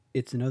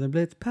It's another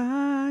Blitz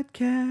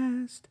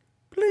podcast.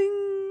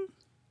 Bling.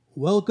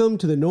 Welcome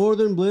to the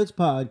Northern Blitz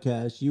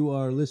podcast. You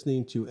are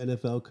listening to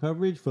NFL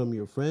coverage from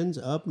your friends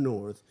up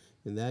north,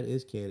 and that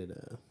is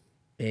Canada.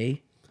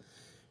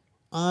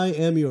 I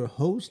am your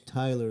host,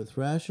 Tyler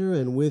Thrasher,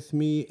 and with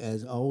me,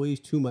 as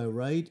always, to my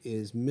right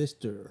is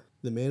Mr.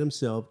 the man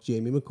himself,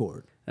 Jamie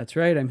McCord. That's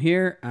right. I'm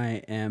here.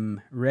 I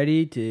am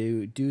ready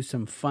to do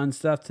some fun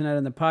stuff tonight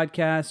on the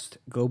podcast.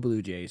 Go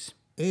Blue Jays.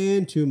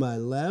 And to my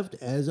left,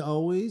 as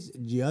always,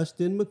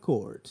 Justin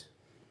McCord.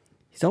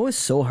 He's always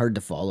so hard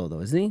to follow,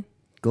 though, isn't he?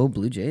 Go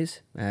Blue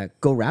Jays.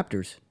 Go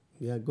Raptors.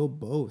 Yeah, go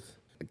both.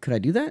 Could I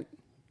do that?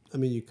 I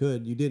mean, you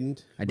could. You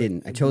didn't. I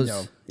didn't. I chose.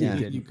 No, yeah.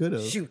 You could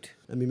have. Shoot.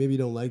 I mean, maybe you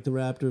don't like the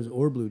Raptors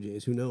or Blue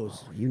Jays. Who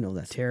knows? You know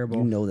that's Terrible.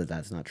 You know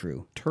that's not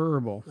true.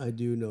 Terrible. I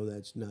do know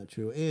that's not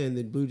true. And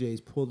the Blue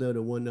Jays pulled out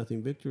a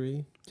 1-0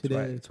 victory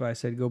today. That's why I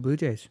said go Blue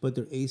Jays. But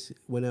their ace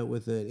went out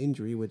with an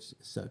injury, which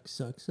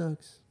sucks.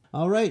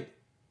 All right.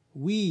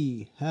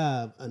 We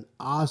have an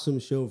awesome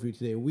show for you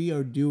today. We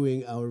are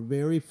doing our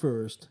very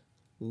first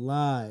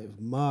live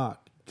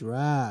mock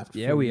draft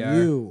Yeah, for we are.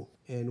 you.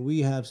 And we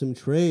have some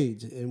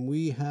trades, and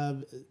we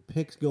have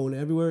picks going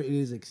everywhere. It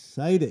is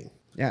exciting.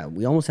 Yeah,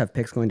 we almost have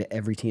picks going to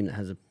every team that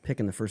has a pick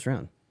in the first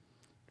round.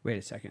 Wait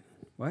a second.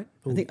 What?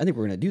 I think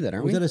we're gonna do that,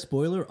 aren't Was we? that a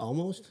spoiler?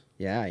 Almost?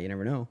 Yeah, you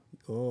never know.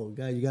 Oh,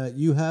 guys,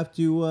 you have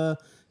to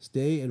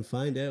stay and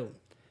find out.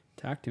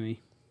 Talk to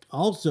me.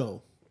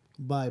 Also,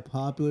 by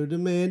popular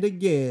demand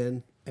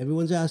again,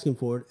 everyone's asking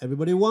for it.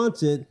 Everybody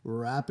wants it.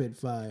 Rapid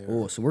fire.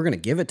 Oh, so we're gonna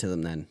give it to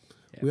them then.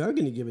 We are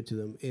going to give it to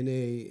them in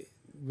a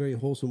very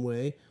wholesome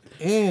way.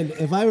 And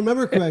if I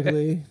remember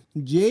correctly,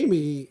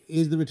 Jamie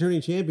is the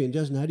returning champion.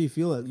 Justin, how do you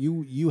feel?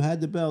 You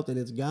had the belt and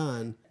it's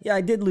gone. Yeah,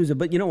 I did lose it,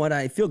 but you know what?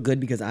 I feel good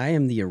because I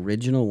am the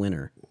original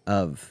winner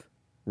of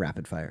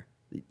Rapid Fire.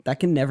 That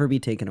can never be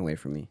taken away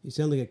from me. You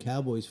sound like a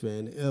Cowboys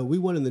fan. We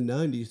won in the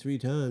 90s 3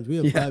 times. We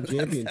have 5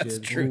 championships. That's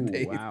true.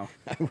 Ooh, wow.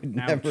 I would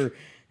Ouch. never.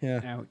 Yeah,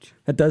 Ouch.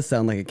 that does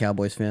sound like a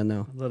Cowboys fan,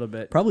 though. A little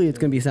bit. Probably it's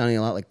going to be sounding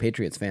a lot like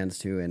Patriots fans,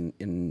 too,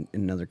 in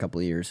another couple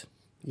of years.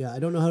 Yeah, I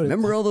don't know how to...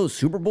 Remember all those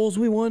Super Bowls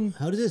we won?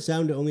 How does it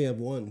sound to only have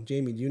one?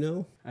 Jamie, do you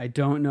know? I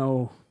don't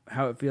know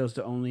how it feels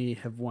to only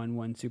have won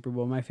one Super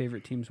Bowl. My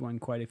favorite team's won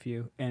quite a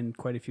few, and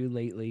quite a few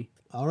lately.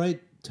 All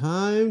right,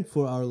 time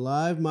for our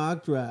live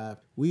mock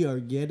draft. We are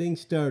getting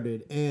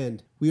started,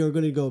 and we are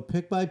going to go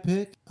pick by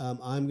pick.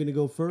 I'm going to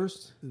go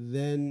first,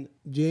 then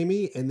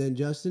Jamie, and then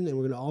Justin, and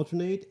we're going to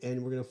alternate,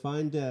 and we're going to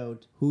find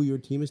out who your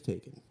team is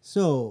taking.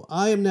 So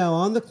I am now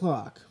on the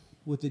clock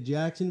with the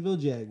Jacksonville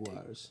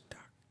Jaguars,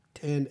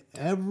 and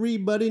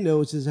everybody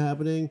knows this is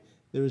happening.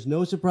 There is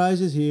no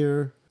surprises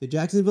here. The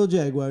Jacksonville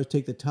Jaguars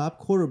take the top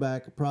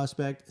quarterback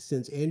prospect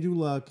since Andrew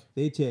Luck.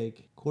 They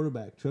take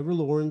quarterback Trevor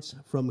Lawrence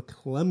from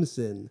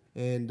Clemson.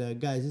 And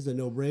guys, this is a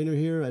no-brainer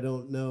here. I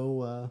don't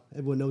know.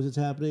 Everyone knows it's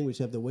happening. We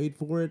just have to wait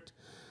for it.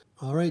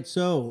 All right,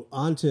 so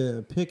on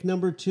to pick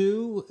number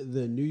 2,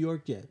 the New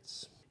York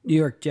Jets. New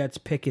York Jets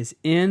pick is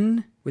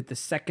in with the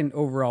second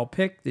overall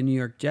pick. The New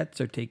York Jets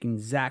are taking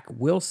Zach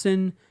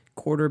Wilson,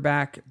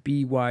 quarterback,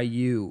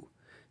 BYU.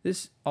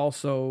 This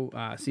also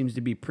seems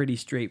to be pretty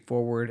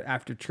straightforward.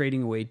 After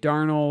trading away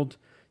Darnold,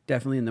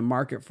 definitely in the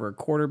market for a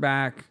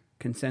quarterback.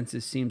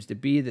 Consensus seems to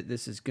be that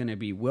this is going to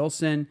be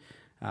Wilson.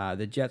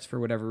 The Jets, for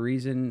whatever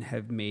reason,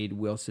 have made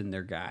Wilson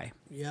their guy.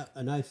 Yeah,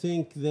 and I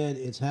think that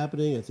it's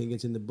happening. I think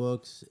it's in the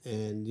books,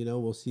 and,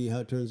 we'll see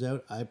how it turns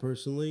out. I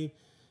personally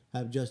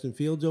have Justin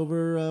Fields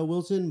over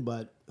Wilson,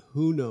 but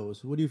who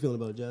knows? What are you feeling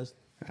about it, Just?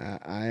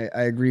 I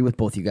agree with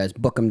both you guys.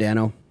 Book him,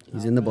 Dano.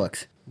 He's in the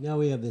books. Now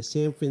we have the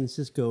San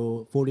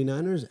Francisco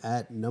 49ers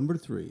at number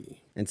 3.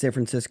 And San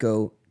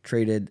Francisco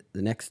traded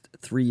the next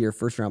 3-year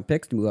first-round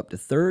picks to move up to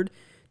third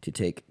to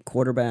take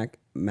quarterback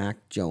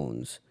Mac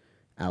Jones,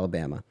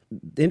 Alabama.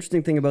 The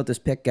interesting thing about this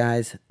pick,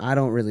 guys, I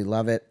don't really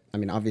love it. I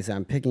mean, obviously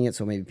I'm picking it,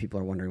 so maybe people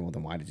are wondering, well,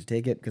 then why did you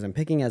take it? Because I'm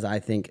picking as I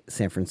think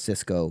San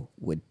Francisco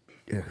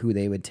who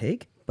they would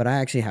take. But I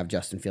actually have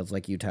Justin Fields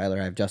like you, Tyler.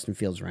 I have Justin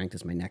Fields ranked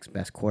as my next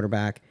best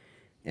quarterback.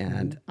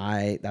 And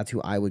that's who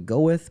I would go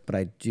with. But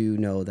I do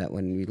know that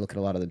when we look at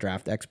a lot of the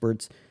draft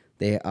experts,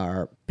 they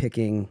are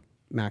picking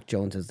Mac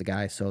Jones as the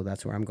guy. So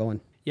that's where I'm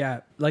going.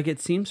 Yeah, like it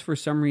seems for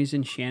some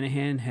reason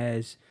Shanahan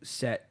has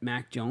set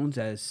Mac Jones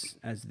as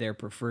their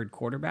preferred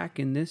quarterback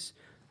in this.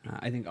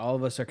 I think all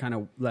of us are kind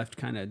of left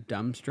kind of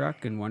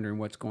dumbstruck and wondering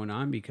what's going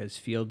on because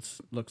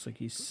Fields looks like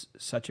he's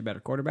such a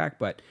better quarterback,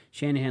 but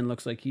Shanahan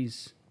looks like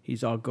he's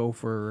all go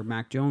for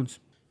Mac Jones.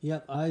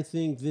 Yeah, I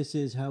think this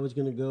is how it's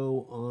going to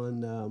go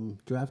on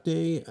draft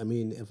day. I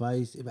mean, if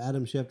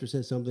Adam Schefter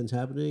says something's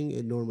happening,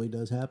 it normally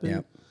does happen.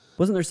 Yeah.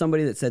 Wasn't there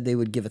somebody that said they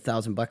would give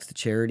 $1,000 to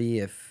charity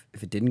if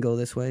it didn't go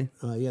this way?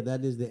 Yeah,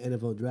 that is the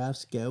NFL draft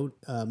scout,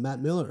 Matt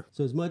Miller.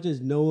 So as much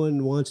as no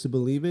one wants to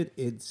believe it,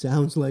 it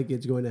sounds like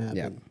it's going to happen.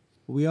 Yeah.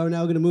 We are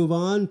now going to move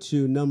on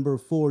to number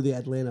 4, the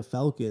Atlanta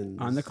Falcons.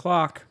 On the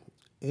clock.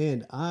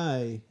 And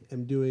I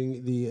am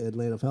doing the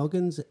Atlanta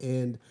Falcons,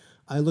 and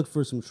I look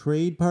for some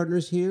trade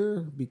partners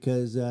here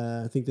because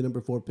I think the number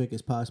 4 pick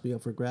is possibly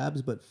up for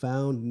grabs, but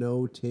found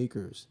no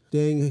takers.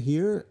 Staying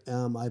here,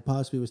 I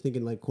possibly was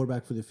thinking like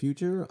quarterback for the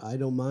future. I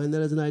don't mind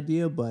that as an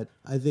idea, but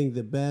I think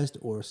the best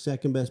or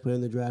second best player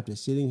in the draft is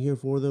sitting here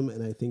for them,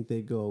 and I think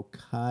they go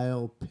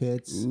Kyle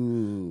Pitts,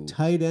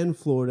 tight end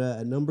Florida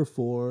at number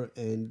 4,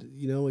 and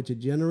it's a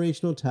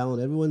generational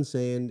talent. Everyone's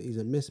saying he's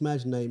a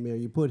mismatch nightmare.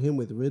 You put him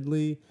with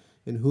Ridley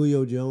and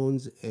Julio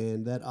Jones,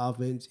 and that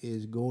offense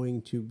is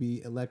going to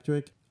be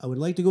electric. I would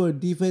like to go to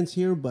defense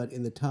here, but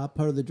in the top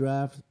part of the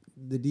draft,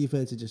 the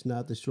defense is just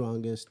not the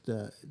strongest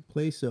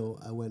place, so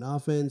I went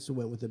offense,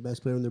 went with the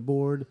best player on their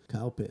board,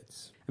 Kyle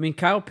Pitts. I mean,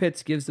 Kyle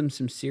Pitts gives them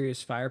some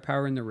serious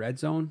firepower in the red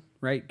zone,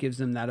 right? Gives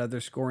them that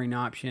other scoring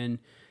option,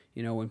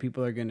 when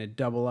people are going to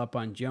double up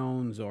on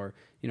Jones or,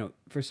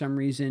 for some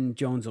reason,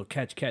 Jones will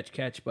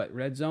catch, but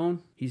red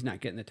zone, he's not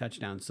getting the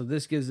touchdown. So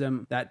this gives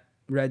them that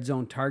red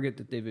zone target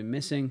that they've been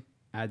missing,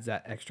 adds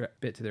that extra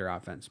bit to their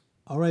offense.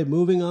 All right,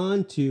 moving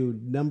on to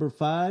number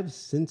 5,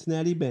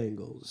 Cincinnati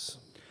Bengals.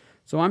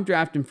 So I'm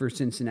drafting for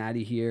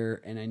Cincinnati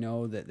here, and I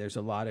know that there's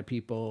a lot of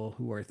people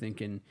who are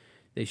thinking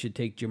they should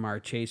take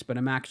Jamar Chase, but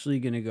I'm actually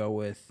going to go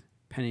with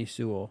Penei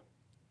Sewell,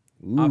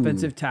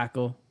 offensive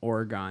tackle,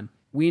 Oregon.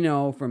 We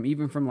know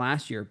even from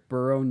last year,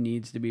 Burrow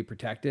needs to be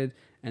protected,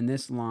 and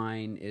this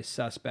line is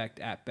suspect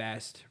at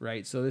best,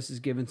 right? So this is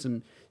giving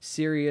some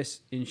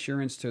serious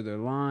insurance to their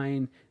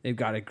line. They've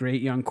got a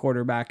great young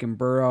quarterback in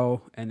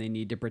Burrow, and they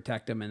need to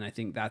protect him, and I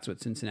think that's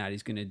what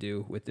Cincinnati's going to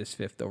do with this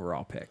 5th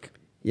overall pick.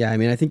 Yeah, I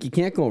mean, I think you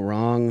can't go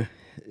wrong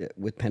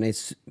with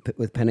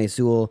Penei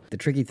Sewell. The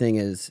tricky thing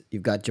is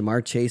you've got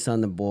Jamar Chase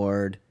on the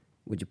board.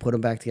 Would you put him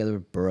back together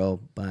with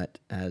Burrow? But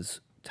as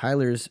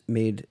Tyler's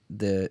made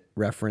the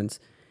reference,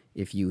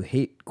 if you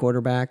hate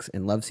quarterbacks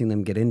and love seeing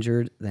them get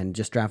injured, then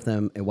just draft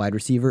them a wide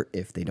receiver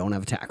if they don't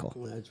have a tackle.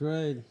 That's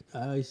right.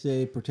 I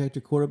say protect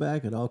your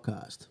quarterback at all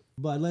cost.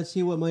 But let's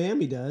see what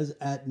Miami does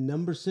at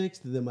number 6,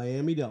 the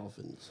Miami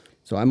Dolphins.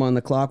 So I'm on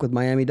the clock with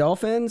Miami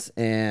Dolphins,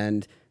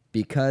 and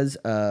because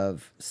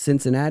of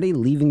Cincinnati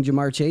leaving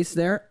Jamar Chase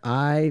there,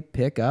 I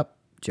pick up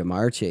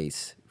Jamar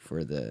Chase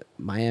for the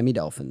Miami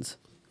Dolphins.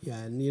 Yeah,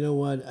 and you know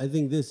what? I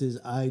think this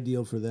is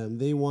ideal for them.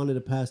 They wanted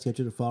a pass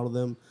catcher to follow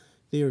them.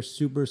 They are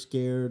super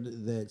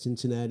scared that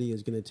Cincinnati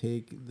is going to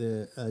take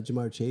the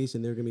Jamar Chase,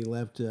 and they're going to be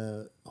left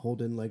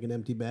holding like an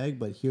empty bag.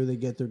 But here they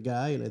get their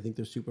guy, and I think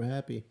they're super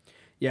happy.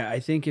 Yeah,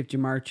 I think if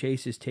Jamar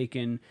Chase is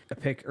taken a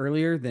pick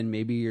earlier, then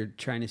maybe you're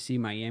trying to see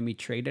Miami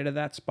trade out of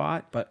that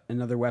spot. But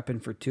another weapon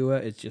for Tua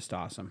is just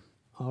awesome.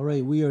 All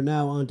right, we are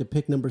now on to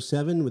pick number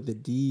 7 with the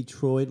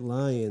Detroit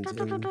Lions.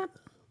 And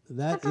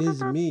that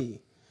is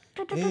me.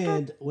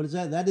 And what is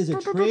that? That is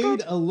a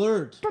trade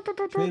alert.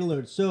 Trade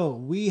alert. So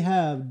we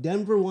have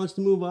Denver wants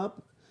to move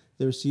up.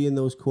 They're seeing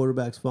those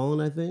quarterbacks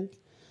falling, I think.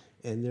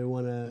 And they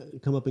want to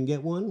come up and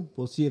get one.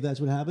 We'll see if that's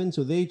what happens.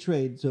 So they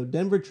trade. So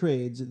Denver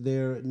trades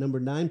their number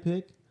 9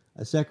 pick,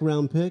 a second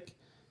round pick,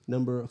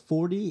 number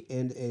 40,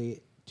 and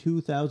a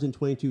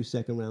 2022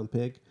 second round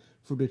pick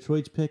for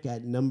Detroit's pick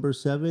at number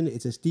 7.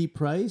 It's a steep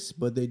price,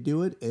 but they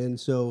do it. And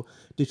so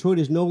Detroit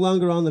is no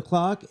longer on the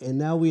clock. And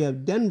now we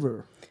have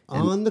Denver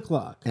on the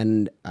clock.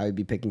 And I would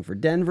be picking for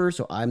Denver.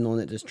 So I'm the one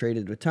that just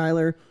traded with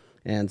Tyler.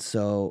 And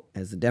so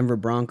as the Denver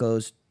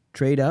Broncos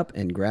trade up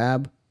and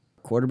grab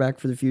quarterback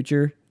for the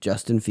future,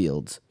 Justin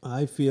Fields.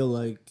 I feel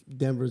like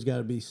Denver's got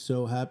to be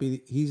so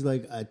happy. He's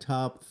like a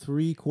top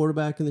 3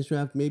 quarterback in this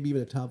draft, maybe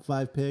even a top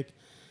 5 pick,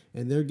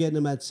 and they're getting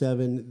him at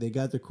 7. They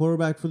got their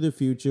quarterback for the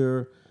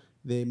future.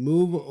 They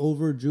move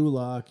over Drew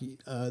Lock.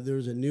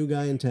 There's a new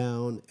guy in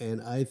town,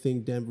 and I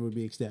think Denver would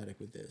be ecstatic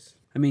with this.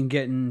 I mean,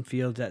 getting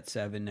Fields at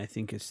 7, I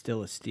think, is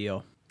still a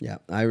steal. Yeah,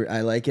 I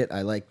like it.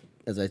 I like,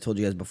 as I told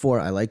you guys before,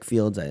 I like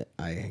Fields.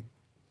 I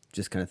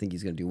just kind of think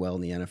he's going to do well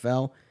in the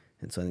NFL,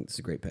 and so I think this is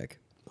a great pick.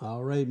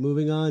 All right,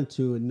 moving on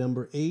to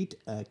number 8,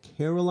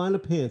 Carolina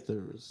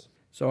Panthers.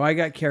 So I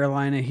got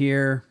Carolina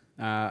here.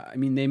 I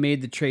mean, they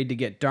made the trade to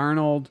get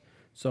Darnold,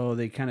 so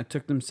they kind of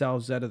took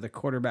themselves out of the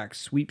quarterback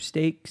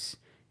sweepstakes.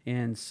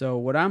 And so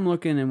what I'm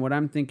looking and what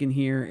I'm thinking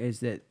here is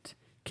that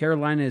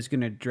Carolina is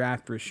going to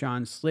draft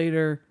Rashawn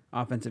Slater,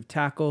 offensive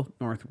tackle,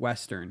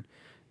 Northwestern.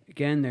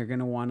 Again, they're going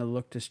to want to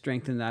look to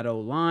strengthen that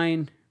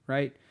O-line,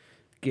 right?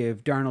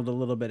 Give Darnold a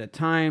little bit of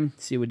time,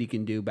 see what he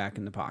can do back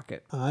in the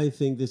pocket. I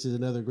think this is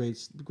another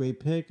great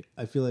pick.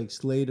 I feel like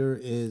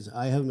Slater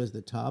I have him as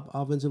the top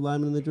offensive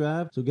lineman in the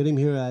draft. So getting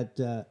him here at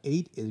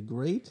 8 is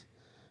great.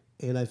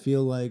 And I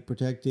feel like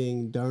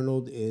protecting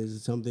Darnold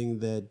is something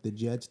that the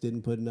Jets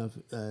didn't put enough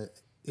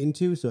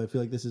into. So I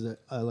feel like this is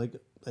like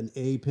an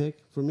A pick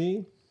for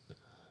me.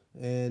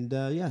 And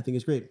I think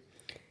it's great.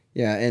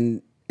 Yeah,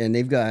 and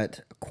they've got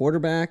a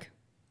quarterback.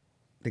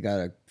 They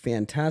got a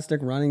fantastic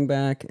running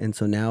back, and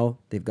so now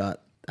they've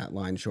got that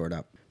line shored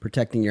up,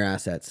 protecting your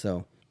assets.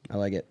 So I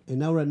like it. And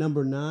now we're at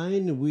number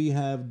 9. We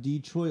have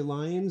Detroit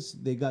Lions.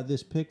 They got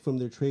this pick from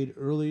their trade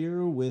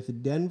earlier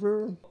with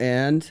Denver.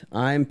 And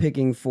I'm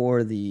picking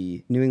for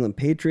the New England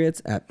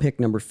Patriots at pick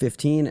number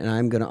 15, and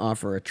I'm going to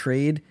offer a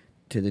trade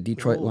to the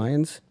Detroit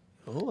Lions.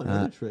 Oh,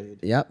 another trade.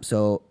 Yep.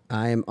 So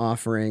I am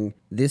offering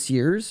this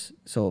year's,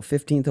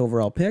 15th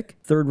overall pick,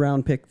 third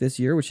round pick this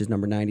year, which is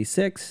number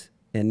 96,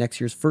 and next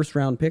year's first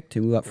round pick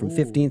to move up from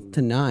 15th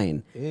to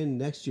 9. And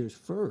next year's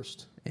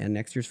first.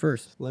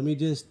 Let me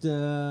just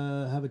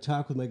have a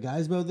talk with my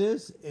guys about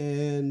this,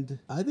 and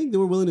I think they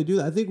were willing to do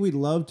that. I think we'd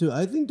love to.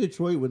 I think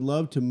Detroit would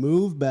love to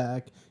move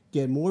back,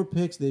 get more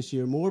picks this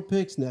year, more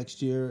picks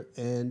next year,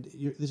 and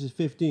this is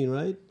 15,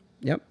 right?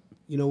 Yep.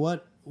 You know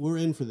what? We're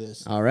in for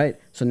this. All right.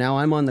 So now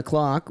I'm on the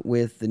clock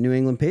with the New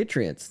England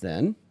Patriots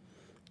then,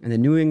 and the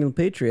New England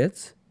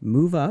Patriots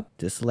move up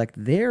to select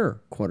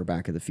their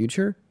quarterback of the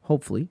future,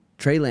 hopefully,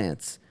 Trey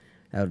Lance,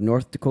 out of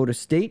North Dakota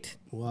State.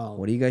 Wow.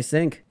 What do you guys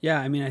think? Yeah,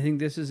 I mean, I think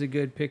this is a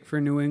good pick for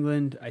New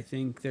England. I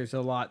think there's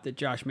a lot that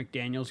Josh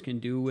McDaniels can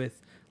do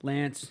with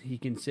Lance. He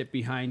can sit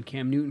behind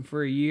Cam Newton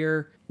for a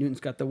year. Newton's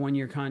got the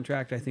 1-year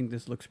contract. I think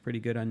this looks pretty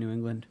good on New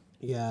England.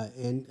 Yeah,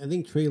 and I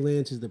think Trey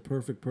Lance is the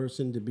perfect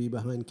person to be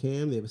behind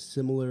Cam. They have a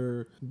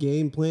similar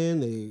game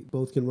plan. They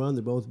both can run.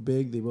 They're both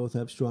big. They both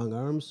have strong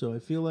arms. So I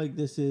feel like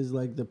this is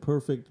like the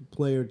perfect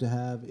player to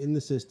have in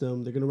the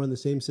system. They're going to run the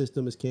same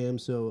system as Cam.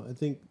 So I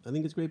think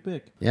it's a great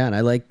pick. Yeah, and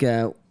I like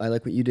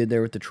what you did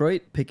there with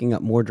Detroit, picking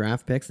up more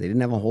draft picks. They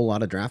didn't have a whole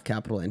lot of draft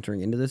capital entering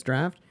into this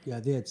draft.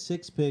 Yeah, they had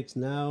 6 picks.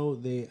 Now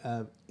they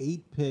have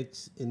 8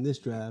 picks in this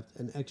draft,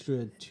 an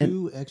extra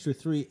 2, extra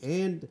 3,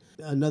 and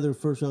another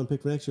first-round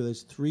pick for next year.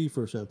 There's 3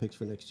 first-round picks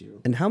for next year.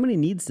 And how many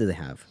needs do they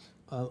have?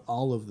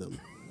 All of them.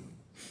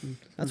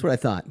 That's what I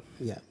thought.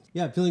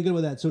 Yeah, feeling good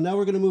with that. So now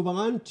we're going to move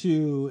on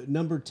to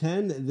number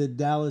 10, the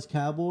Dallas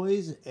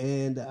Cowboys,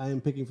 and I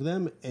am picking for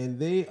them. And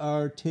they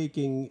are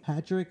taking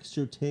Patrick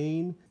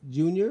Surtain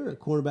Jr., a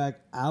cornerback,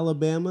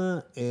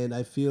 Alabama, and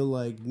I feel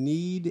like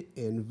need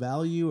and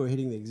value are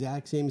hitting the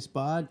exact same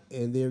spot,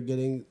 and they're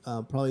getting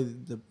probably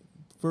the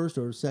first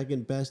or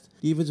second best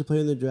defensive player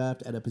in the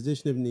draft at a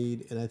position of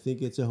need, and I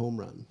think it's a home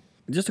run.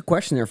 Just a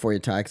question there for you,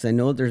 Ty, because I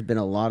know there's been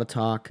a lot of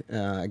talk.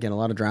 Again, a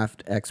lot of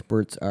draft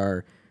experts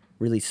are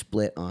really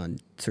split on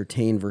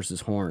Surtain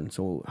versus Horn.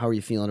 So how are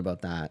you feeling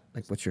about that?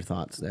 Like, what's your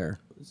thoughts there?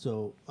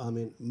 So, I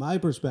mean, my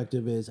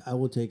perspective is I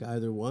will take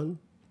either one.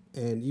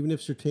 And even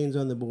if Surtain's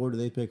on the board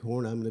and they pick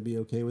Horn, I'm going to be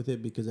okay with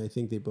it because I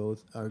think they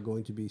both are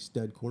going to be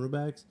stud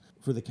cornerbacks.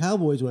 For the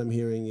Cowboys, what I'm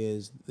hearing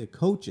is the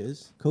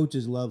coaches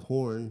love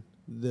Horn.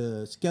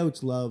 The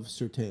scouts love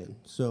Surtain.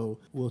 So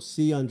we'll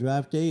see on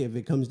draft day if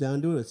it comes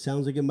down to it. It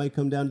sounds like it might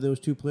come down to those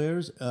 2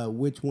 players.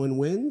 Which one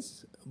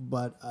wins?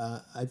 But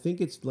I think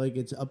it's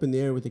up in the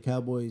air with the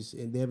Cowboys,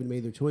 and they haven't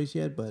made their choice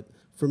yet. But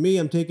for me,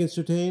 I'm taking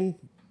Surtain.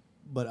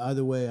 But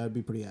either way, I'd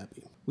be pretty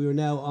happy. We are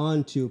now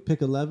on to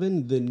pick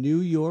 11, the New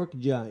York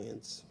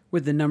Giants.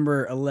 With the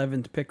number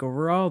 11th pick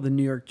overall, the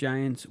New York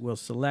Giants will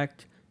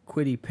select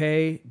Kwity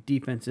Paye,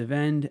 defensive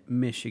end,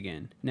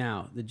 Michigan.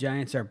 Now, the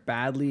Giants are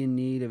badly in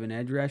need of an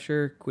edge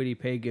rusher. Kwity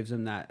Paye gives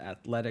them that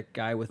athletic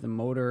guy with a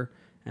motor,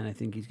 and I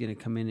think he's going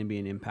to come in and be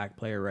an impact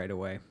player right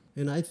away.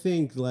 And I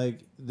think,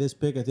 like, this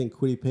pick, I think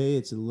Kwity Paye,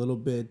 it's a little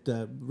bit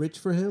rich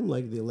for him,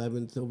 like the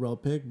 11th overall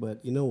pick.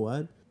 But you know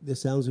what? This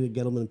sounds like a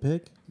Gettleman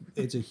pick.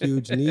 It's a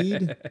huge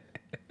need,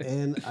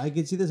 and I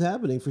can see this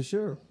happening for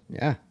sure.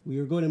 Yeah. We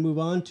are going to move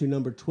on to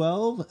number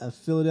 12,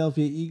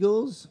 Philadelphia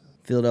Eagles.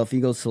 Philadelphia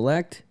Eagles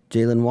select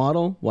Jalen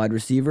Waddle, wide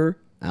receiver,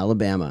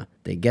 Alabama.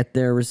 They get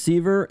their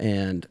receiver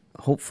and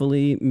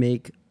hopefully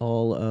make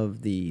all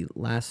of the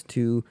last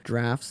 2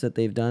 drafts that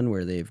they've done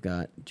where they've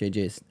got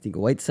J.J.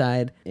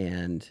 Whiteside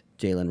and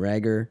Jalen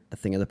Reagor, a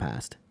thing of the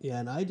past. Yeah,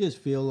 and I just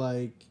feel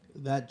like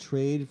that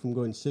trade from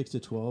going 6 to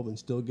 12 and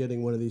still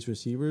getting one of these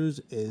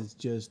receivers is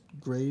just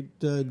great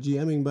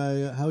GMing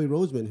by Howie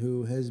Roseman,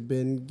 who has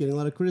been getting a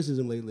lot of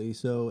criticism lately.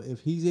 So if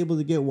he's able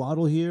to get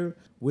Waddle here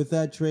with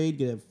that trade,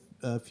 get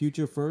a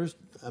future first,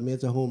 I mean,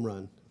 it's a home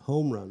run.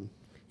 Home run.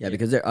 Yeah,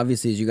 because there,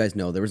 obviously, as you guys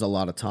know, there was a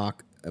lot of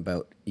talk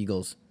about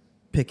Eagles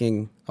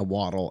picking a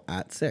Waddle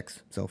at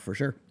 6. So for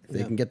sure, if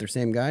they can get their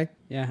same guy.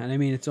 Yeah, and I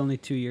mean, it's only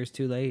 2 years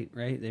too late,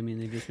 right? I mean,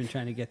 they've just been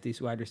trying to get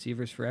these wide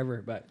receivers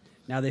forever, but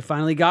now they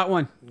finally got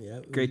one. Yeah,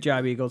 great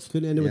job, Eagles.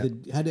 Couldn't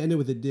end it had to end it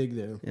with a dig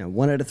there. Yeah,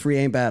 1 out of 3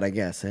 ain't bad, I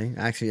guess. Eh?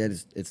 Actually,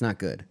 it's not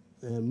good.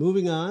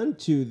 Moving on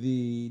to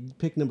the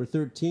pick number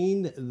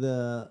 13,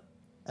 the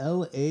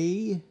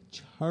L.A.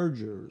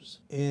 Chargers.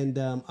 And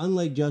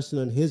unlike Justin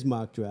on his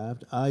mock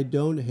draft, I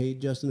don't hate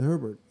Justin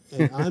Herbert.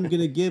 And I'm going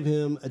to give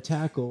him a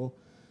tackle.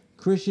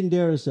 Christian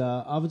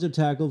Darrisaw, offensive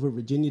tackle for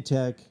Virginia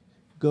Tech,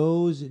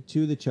 goes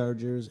to the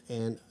Chargers.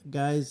 And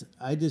guys,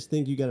 I just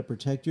think you got to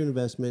protect your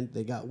investment.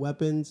 They got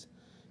weapons.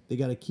 They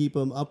got to keep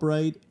them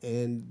upright.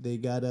 And they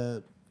got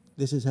to,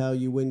 this is how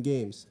you win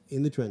games,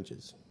 in the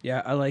trenches.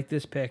 Yeah, I like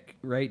this pick,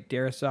 right?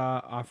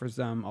 Darrisaw offers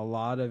them a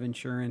lot of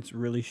insurance,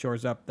 really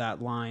shores up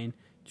that line.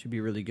 Should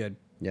be really good.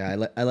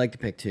 Yeah, I like the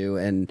pick too,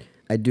 and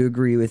I do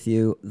agree with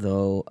you,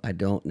 though I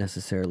don't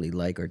necessarily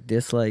like or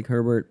dislike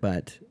Herbert,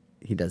 but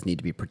he does need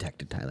to be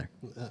protected, Tyler.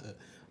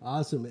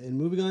 Awesome. And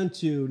moving on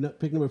to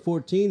pick number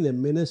 14, the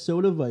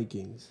Minnesota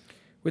Vikings.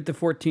 With the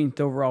 14th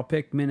overall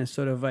pick,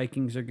 Minnesota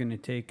Vikings are going to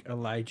take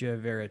Elijah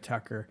Vera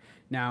Tucker.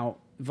 Now,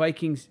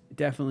 Vikings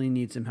definitely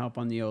need some help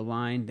on the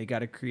O-line. They got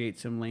to create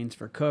some lanes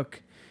for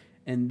Cook.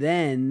 And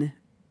then,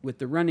 with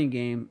the running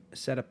game,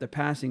 set up the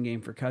passing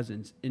game for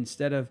Cousins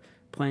instead of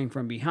playing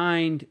from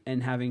behind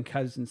and having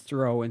Cousins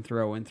throw and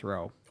throw and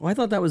throw. Oh, I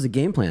thought that was a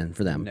game plan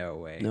for them. No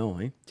way. No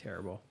way.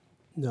 Terrible.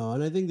 No,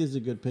 and I think this is a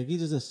good pick.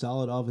 He's just a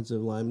solid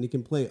offensive lineman. He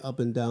can play up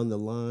and down the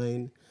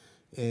line.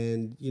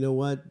 And you know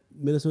what?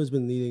 Minnesota's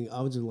been needing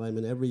offensive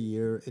linemen every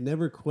year. It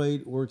never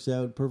quite works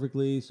out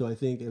perfectly. So I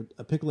think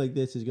a pick like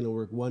this is going to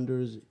work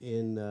wonders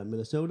in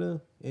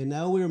Minnesota. And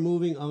now we're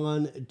moving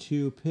on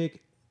to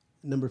pick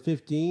number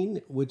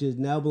 15, which is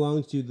now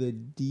belongs to the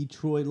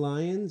Detroit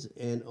Lions.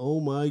 And oh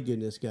my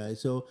goodness,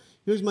 guys. So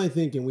here's my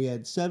thinking. We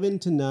had 7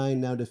 to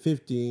 9, now to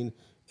 15.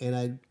 And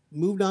I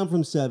moved on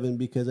from 7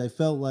 because I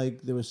felt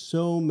like there were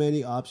so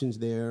many options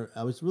there.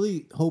 I was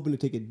really hoping to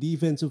take a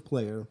defensive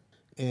player.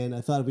 And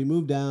I thought if we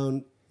move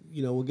down,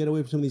 we'll get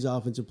away from some of these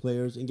offensive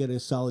players and get a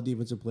solid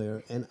defensive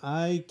player. And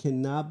I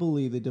cannot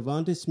believe that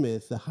Devonta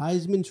Smith, the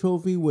Heisman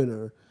Trophy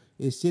winner,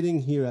 is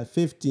sitting here at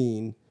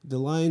 15. The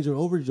Lions are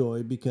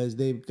overjoyed because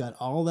they've got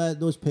all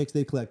those picks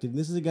they collected. And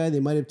this is a guy they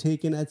might have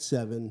taken at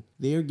 7.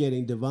 They are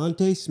getting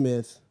Devonta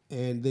Smith,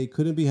 and they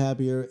couldn't be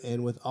happier.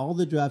 And with all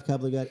the draft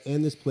capital they got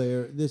and this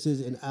player, this is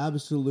an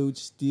absolute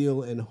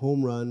steal and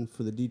home run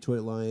for the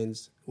Detroit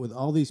Lions with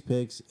all these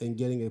picks and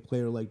getting a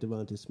player like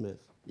Devonta Smith.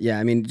 Yeah,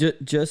 I mean,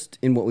 just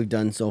in what we've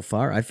done so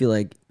far, I feel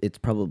like it's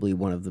probably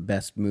one of the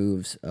best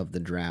moves of the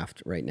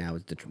draft right now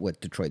is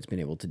what Detroit's been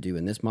able to do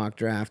in this mock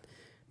draft,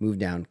 move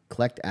down,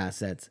 collect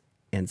assets,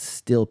 and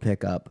still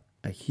pick up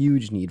a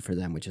huge need for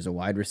them, which is a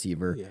wide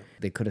receiver. Yeah.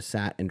 They could have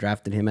sat and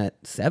drafted him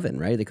at 7,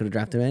 right? They could have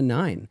drafted him at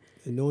 9.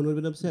 And no one would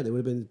have been upset. They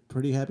would have been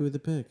pretty happy with the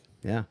pick.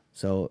 Yeah,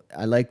 so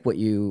I like what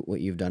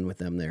you've done with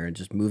them there and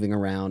just moving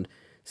around,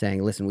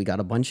 saying, listen, we got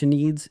a bunch of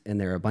needs,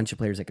 and there are a bunch of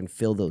players that can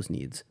fill those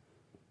needs.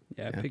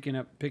 Yeah, picking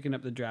up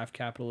the draft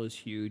capital is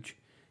huge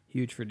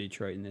for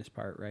Detroit in this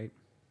part, right?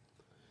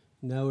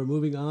 Now we're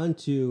moving on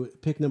to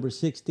pick number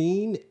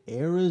 16,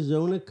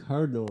 Arizona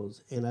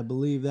Cardinals, and I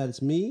believe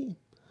that's me.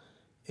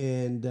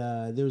 And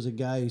there's a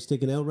guy who's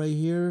sticking out right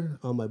here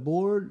on my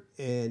board,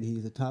 and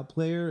he's a top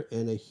player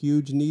and a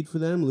huge need for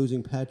them,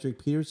 losing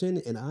Patrick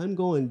Peterson. And I'm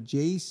going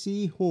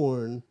J.C.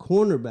 Horn,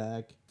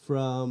 cornerback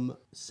from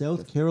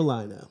South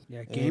Carolina.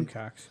 Yeah,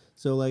 Gamecocks.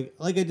 So like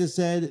I just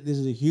said, this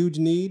is a huge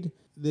need.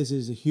 This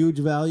is a huge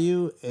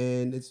value,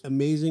 and it's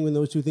amazing when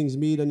those two things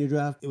meet on your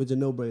draft. It was a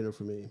no-brainer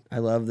for me. I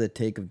love the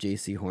take of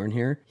J.C. Horn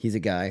here. He's a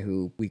guy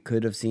who we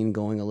could have seen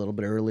going a little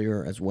bit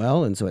earlier as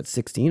well, and so at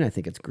 16, I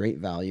think it's great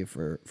value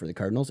for the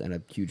Cardinals and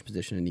a huge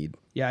position of need.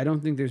 Yeah, I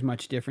don't think there's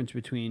much difference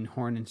between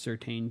Horn and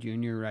Surtain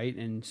Jr., right?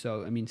 And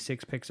so,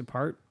 6 picks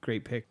apart,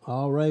 great pick.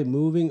 All right,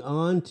 moving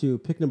on to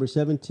pick number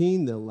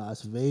 17, the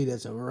Las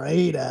Vegas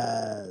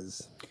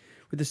Raiders.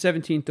 With the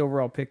 17th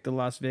overall pick, the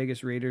Las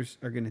Vegas Raiders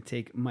are going to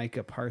take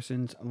Micah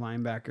Parsons,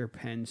 linebacker,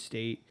 Penn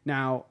State.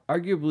 Now,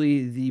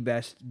 arguably the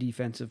best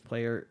defensive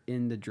player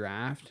in the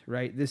draft,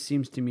 right? This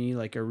seems to me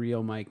like a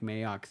real Mike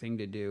Mayock thing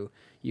to do.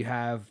 You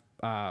have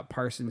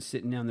Parsons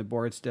sitting on the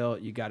board still.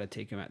 You got to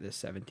take him at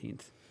this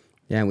 17th.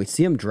 Yeah, and we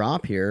see him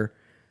drop here.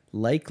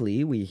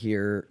 Likely, we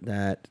hear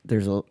that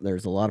there's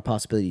a lot of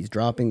possibilities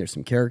dropping. There's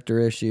some character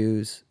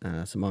issues,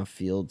 some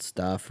off-field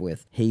stuff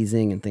with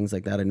hazing and things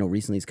like that. I know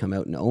recently he's come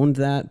out and owned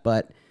that,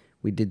 but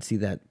we did see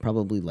that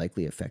probably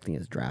likely affecting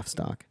his draft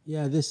stock.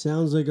 Yeah, this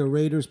sounds like a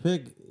Raiders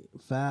pick.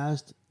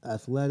 Fast,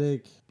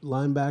 athletic,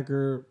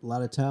 linebacker, a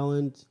lot of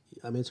talent.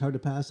 I mean, it's hard to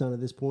pass on at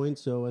this point,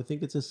 so I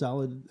think it's a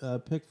solid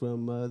pick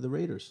from the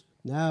Raiders.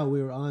 Now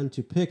we're on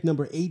to pick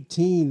number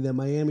 18, the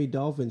Miami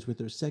Dolphins, with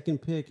their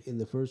second pick in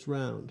the first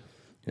round.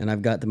 And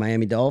I've got the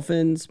Miami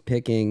Dolphins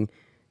picking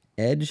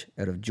edge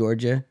out of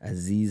Georgia,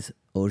 Azeez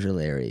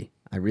Ojulari.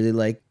 I really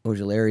like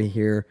Ojulari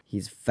here.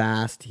 He's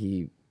fast.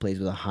 He plays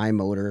with a high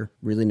motor,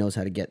 really knows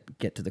how to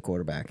get to the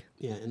quarterback.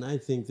 Yeah, and I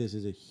think this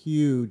is a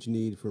huge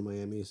need for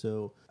Miami.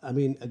 So, I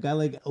mean, a guy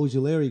like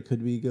Ojulari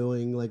could be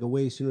going like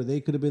away sooner. They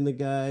could have been the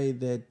guy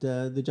that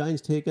the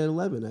Giants take at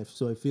 11.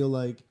 So I feel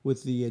like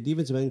with the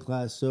defensive end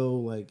class, so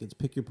like it's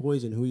pick your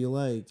poison, who you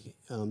like.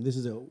 This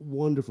is a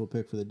wonderful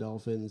pick for the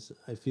Dolphins.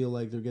 I feel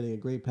like they're getting a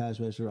great pass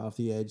rusher off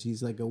the edge.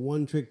 He's like a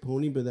one-trick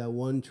pony, but that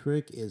one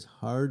trick is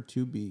hard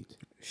to beat.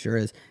 Sure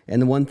is.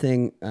 And the one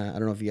thing, I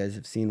don't know if you guys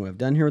have seen what I've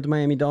done here with the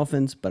Miami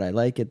Dolphins, but I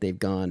like it. They've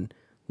gone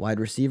wide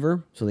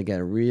receiver, so they got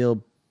a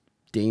real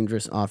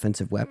dangerous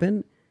offensive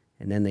weapon,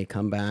 and then they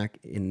come back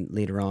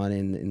later on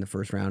in the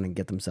first round and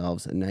get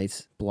themselves a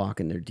nice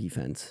block in their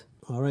defense.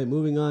 All right,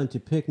 moving on to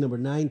pick number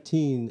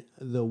 19,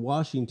 the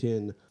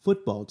Washington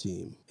football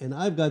team. And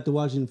I've got the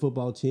Washington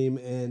football team,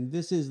 and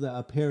this is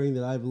a pairing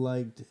that I've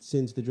liked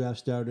since the draft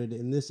started,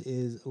 and this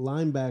is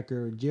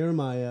linebacker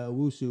Jeremiah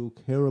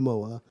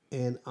Owusu-Koramoah.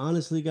 And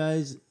honestly,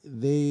 guys,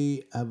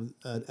 they have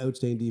an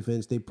outstanding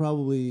defense. They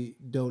probably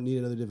don't need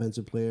another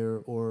defensive player,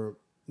 or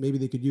maybe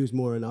they could use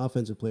more an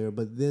offensive player,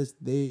 but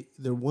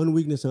their one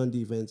weakness on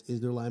defense is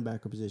their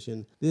linebacker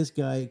position. This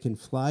guy can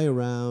fly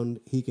around,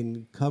 he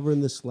can cover in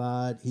the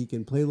slot, he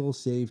can play a little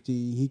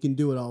safety, he can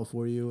do it all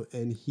for you,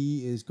 and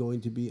he is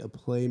going to be a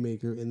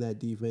playmaker in that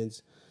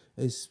defense.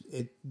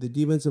 The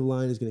defensive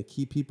line is going to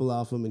keep people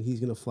off him, and he's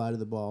going to fly to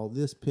the ball.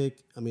 This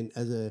pick, I mean,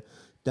 as a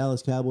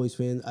Dallas Cowboys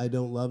fan, I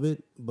don't love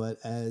it, but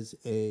as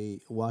a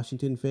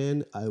Washington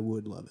fan, I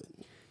would love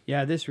it.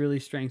 Yeah, this really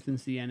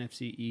strengthens the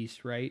NFC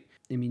East, right?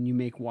 I mean, you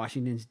make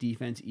Washington's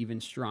defense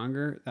even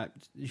stronger.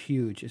 That's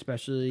huge,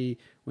 especially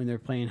when they're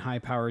playing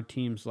high-powered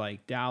teams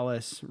like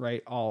Dallas,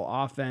 right? All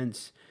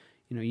offense.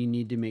 You know, you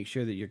need to make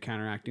sure that you're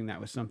counteracting that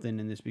with something,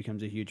 and this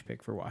becomes a huge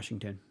pick for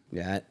Washington.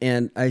 Yeah,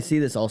 and I see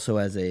this also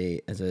as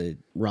a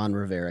Ron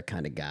Rivera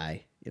kind of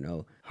guy. You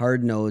know,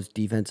 hard-nosed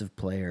defensive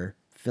player,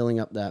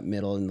 filling up that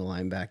middle in the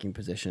linebacking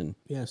position.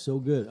 Yeah, so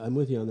good. I'm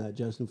with you on that,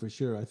 Justin, for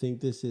sure. I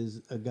think this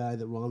is a guy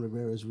that Ron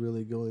Rivera is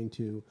really going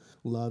to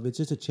love. It's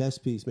just a chess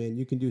piece, man.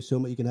 You can do so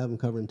much. You can have him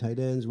covering tight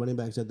ends, running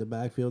backs at the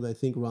backfield. I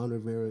think Ron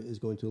Rivera is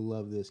going to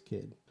love this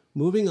kid.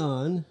 Moving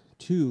on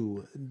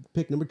to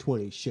pick number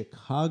 20,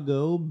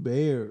 Chicago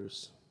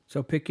Bears.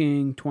 So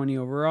picking 20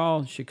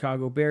 overall,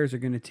 Chicago Bears are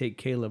going to take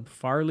Caleb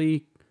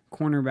Farley,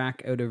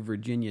 cornerback out of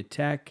Virginia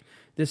Tech.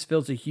 This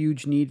fills a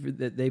huge need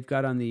that they've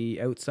got on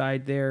the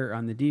outside there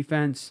on the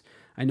defense.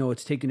 I know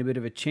it's taken a bit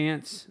of a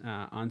chance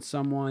on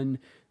someone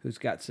who's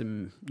got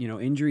some,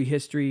 injury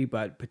history,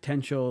 but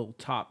potential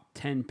top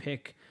 10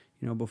 pick,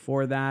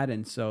 before that.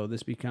 And so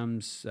this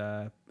becomes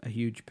a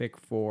huge pick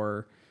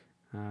for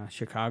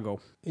Chicago.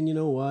 And you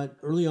know what?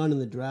 Early on in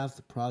the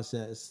draft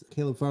process,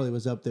 Caleb Farley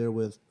was up there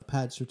with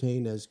Pat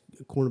Surtain as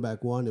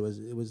cornerback one. It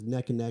was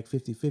neck and neck,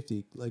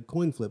 50-50, like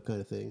coin flip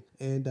kind of thing.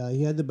 And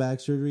he had the back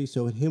surgery,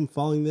 so him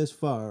falling this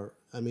far,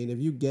 I mean, if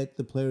you get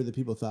the player that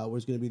people thought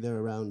was going to be there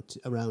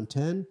around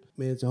 10,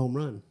 man, it's a home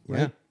run, right?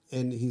 Yeah.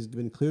 And he's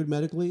been cleared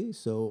medically,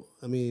 so,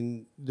 I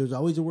mean, there's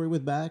always a worry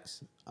with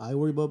backs. I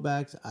worry about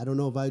backs. I don't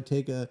know if I'd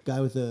take a guy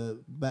with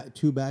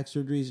two back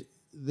surgeries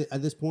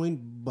at this point,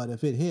 but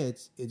if it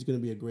hits, it's going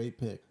to be a great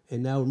pick.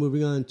 And now we're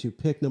moving on to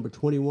pick number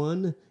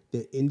 21,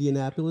 the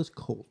Indianapolis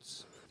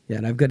Colts. Yeah,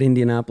 and I've got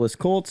Indianapolis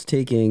Colts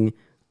taking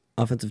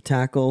offensive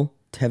tackle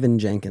Tevin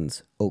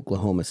Jenkins,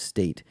 Oklahoma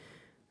State.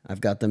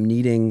 I've got them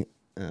needing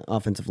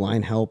offensive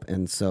line help,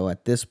 and so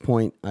at this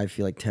point, I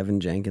feel like Tevin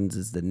Jenkins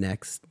is the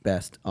next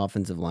best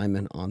offensive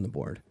lineman on the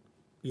board.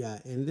 Yeah,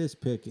 and this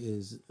pick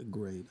is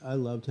great. I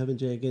love Tevin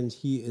Jenkins.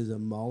 He is a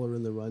mauler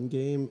in the run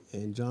game,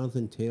 and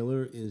Jonathan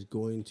Taylor is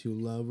going to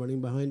love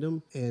running behind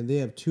him. And they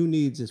have two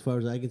needs as far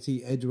as I can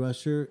see, edge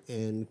rusher,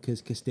 and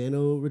because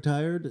Castano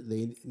retired,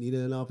 they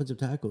needed an offensive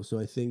tackle. So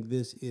I think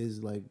this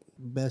is like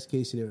best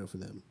case scenario for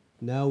them.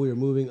 Now we are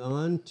moving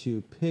on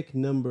to pick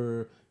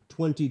number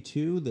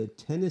 22, the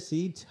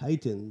Tennessee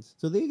Titans.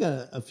 So they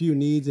got a few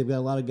needs. They've got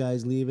a lot of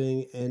guys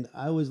leaving, and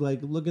I was like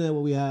looking at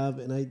what we have,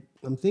 and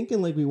I'm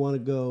thinking like we want to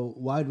go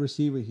wide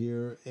receiver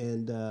here,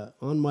 and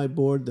on my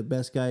board, the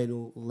best guy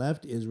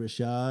left is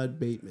Rashad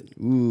Bateman.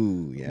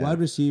 Ooh, yeah. Wide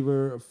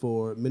receiver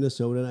for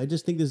Minnesota, and I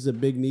just think this is a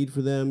big need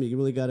for them. You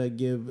really got to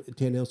give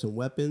Tannehill some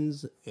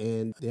weapons,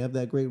 and they have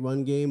that great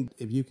run game.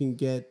 If you can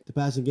get the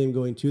passing game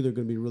going too, they're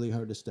going to be really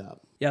hard to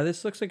stop. Yeah,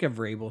 this looks like a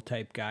Vrabel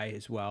type guy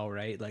as well,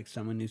 right? Like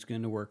someone who's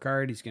going to work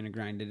hard, he's going to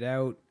grind it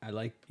out. I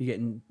like you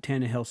getting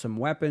Tannehill some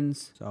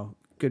weapons, so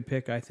good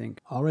pick, I think.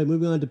 All right,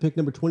 moving on to pick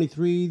number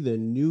 23, the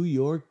New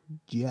York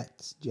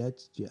Jets.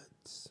 Jets.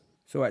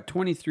 So at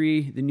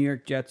 23, the New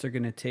York Jets are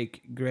going to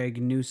take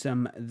Greg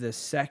Newsome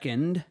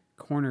II,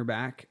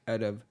 cornerback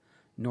out of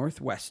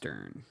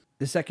Northwestern.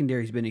 The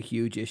secondary has been a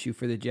huge issue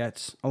for the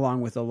Jets,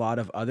 along with a lot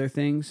of other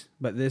things,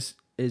 but this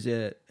is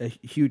a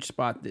huge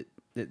spot that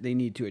they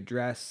need to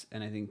address,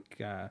 and I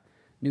think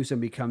Newsome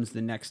becomes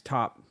the next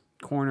top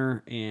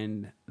corner,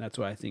 and that's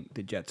why I think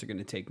the Jets are going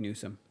to take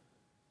Newsome.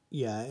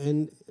 Yeah,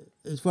 and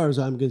as far as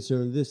I'm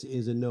concerned, this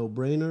is a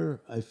no-brainer.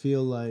 I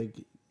feel like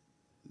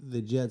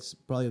the Jets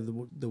probably have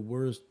the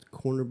worst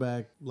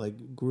cornerback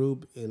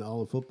group in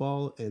all of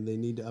football, and they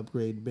need to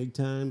upgrade big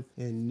time,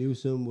 and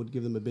Newsome would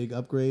give them a big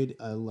upgrade.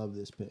 I love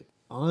this pick.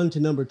 On to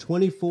number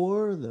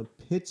 24, the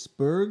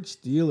Pittsburgh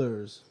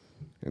Steelers.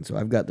 And so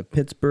I've got the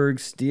Pittsburgh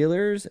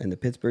Steelers, and the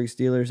Pittsburgh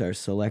Steelers are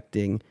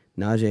selecting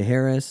Najee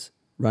Harris,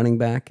 running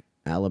back,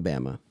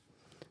 Alabama.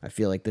 I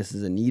feel like this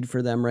is a need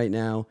for them right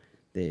now.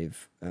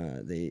 They've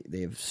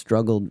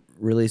struggled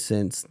really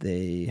since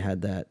they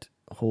had that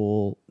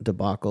whole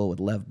debacle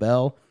with Lev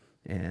Bell,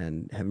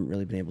 and haven't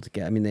really been able to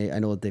get. I mean, I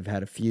know that they've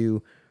had a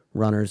few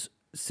runners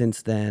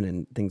since then,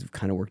 and things have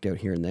kind of worked out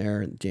here and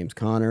there, and James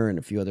Conner and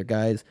a few other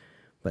guys,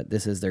 but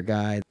this is their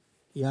guy.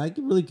 Yeah, I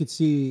really could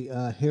see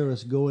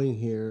Harris going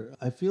here.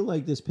 I feel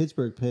like this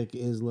Pittsburgh pick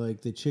is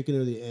like the chicken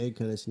or the egg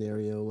kind of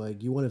scenario.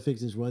 Like, you want to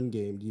fix this run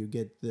game. Do you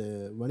get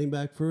the running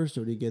back first,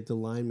 or do you get the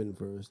lineman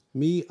first?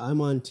 Me,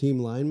 I'm on team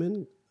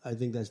lineman. I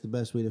think that's the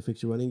best way to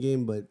fix your running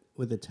game. But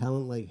with a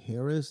talent like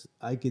Harris,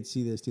 I could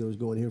see the Steelers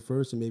going here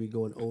first and maybe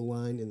going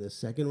O-line in the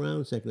second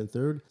round, second and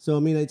third. So, I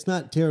mean, it's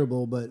not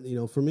terrible, but,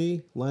 for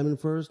me, lineman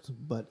first,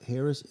 but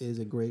Harris is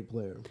a great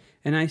player.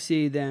 And I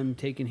see them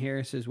taking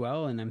Harris as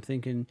well, and I'm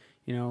thinking,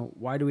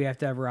 why do we have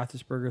to have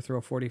Roethlisberger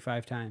throw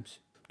 45 times?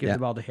 Give the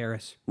ball to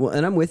Harris. Well,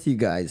 and I'm with you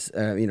guys.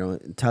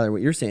 Tyler,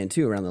 what you're saying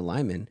too around the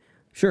linemen.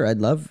 Sure, I'd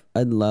love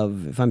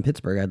if I'm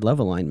Pittsburgh, I'd love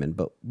a lineman,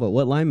 but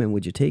what lineman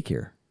would you take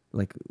here?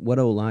 Like, what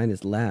O-line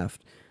is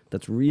left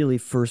that's really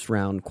first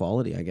round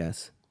quality, I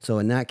guess. So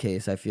in that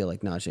case, I feel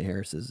like Najee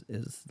Harris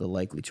is the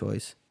likely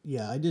choice.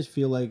 Yeah, I just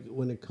feel like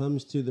when it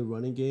comes to the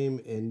running game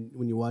and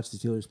when you watch the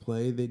Steelers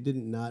play, they did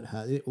not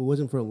have, it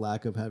wasn't for a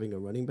lack of having a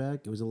running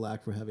back. It was a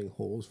lack for having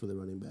holes for the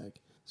running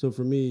back. So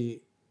for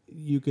me,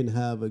 you can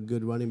have a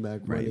good running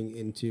back running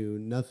into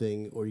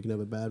nothing, or you can have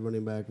a bad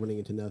running back running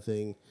into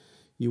nothing.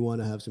 You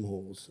want to have some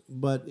holes.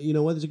 But you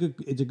know what?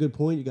 It's a good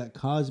point. You got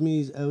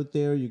Cosme's out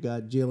there. You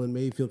got Jalen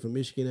Mayfield from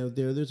Michigan out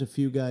there. There's a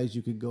few guys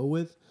you could go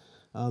with.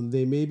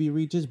 They may be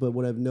reaches, but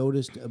what I've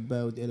noticed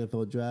about the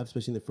NFL draft,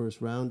 especially in the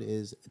first round,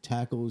 is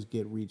tackles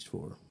get reached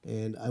for.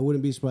 And I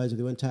wouldn't be surprised if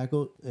they went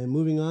tackle. And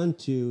moving on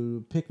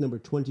to pick number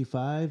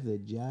 25, the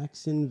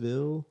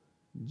Jacksonville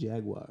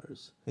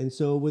Jaguars. And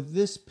so with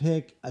this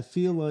pick, I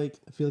feel like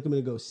I'm going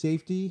to go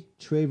safety.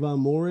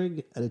 Trayvon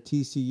Moehrig at a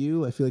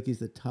TCU. I feel like he's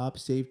the top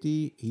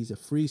safety. He's a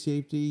free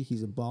safety.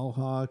 He's a ball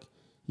hawk.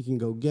 He can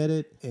go get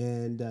it,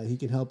 and he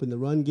can help in the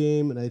run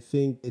game. And I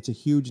think it's a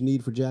huge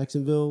need for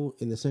Jacksonville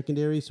in the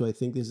secondary. So I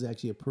think this is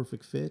actually a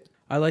perfect fit.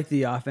 I like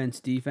the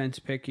offense-defense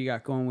pick you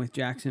got going with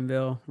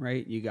Jacksonville,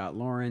 right? You got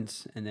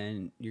Lawrence, and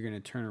then you're going to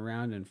turn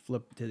around and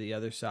flip to the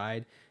other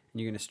side, and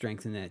you're going to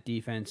strengthen that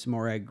defense.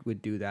 Moehrig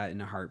would do that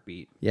in a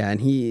heartbeat. Yeah,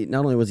 and he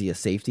not only was he a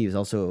safety, he was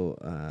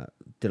also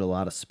did a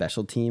lot of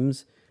special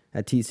teams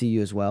at TCU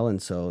as well,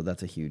 and so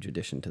that's a huge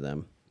addition to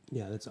them.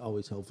 Yeah, that's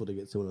always helpful to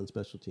get someone on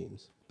special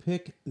teams.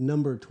 Pick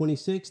number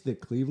 26, the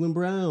Cleveland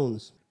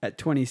Browns. At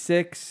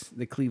 26,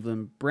 the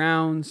Cleveland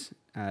Browns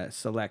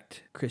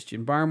select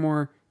Christian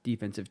Barmore,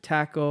 defensive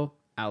tackle,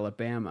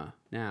 Alabama.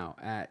 Now,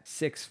 at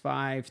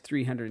 6'5",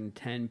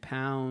 310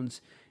 pounds,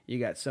 you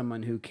got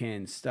someone who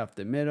can stuff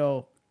the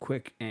middle,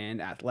 quick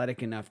and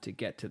athletic enough to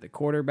get to the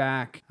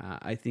quarterback.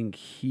 I think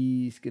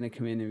he's going to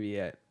come in and be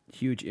a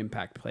huge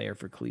impact player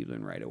for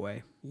Cleveland right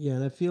away. Yeah,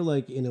 and I feel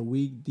like in a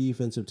weak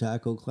defensive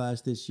tackle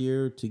class this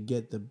year, to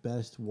get the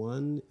best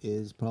one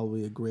is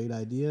probably a great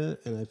idea,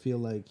 and I feel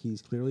like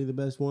he's clearly the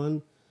best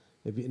one.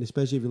 And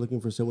especially if you're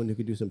looking for someone who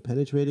could do some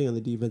penetrating on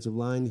the defensive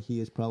line,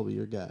 he is probably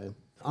your guy.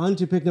 On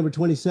to pick number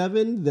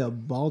 27, the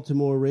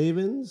Baltimore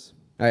Ravens.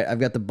 All right,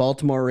 I've got the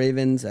Baltimore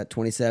Ravens at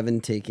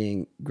 27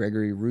 taking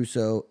Gregory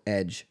Rousseau,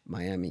 edge,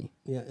 Miami.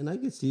 Yeah, and I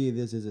could see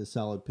this as a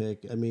solid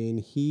pick. I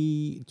mean,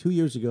 2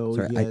 years ago,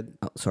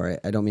 Sorry,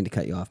 I don't mean to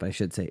cut you off, but I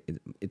should say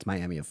it's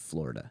Miami of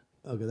Florida.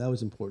 Okay, that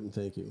was important.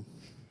 Thank you.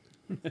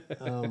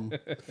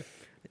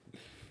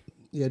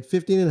 He had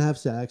 15 and a half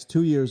sacks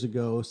 2 years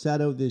ago,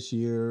 sat out this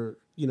year.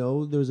 There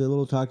was a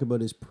little talk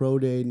about his pro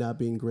day not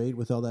being great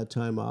with all that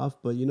time off.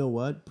 But you know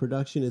what?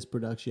 Production is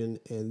production,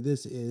 and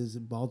this is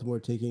Baltimore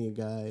taking a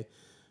guy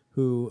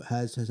who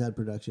has had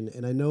production.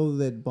 And I know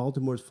that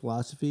Baltimore's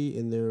philosophy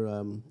in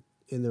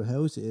their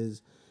house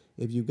is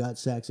if you got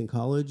sacks in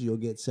college, you'll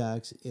get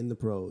sacks in the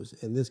pros.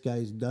 And this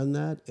guy's done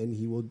that, and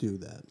he will do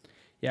that.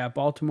 Yeah,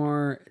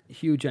 Baltimore,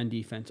 huge on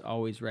defense,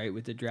 always right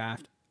with the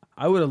draft.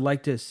 I would have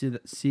liked to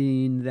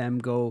seen them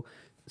go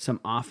some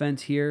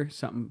offense here,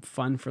 something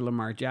fun for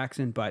Lamar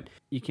Jackson, but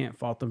you can't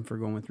fault them for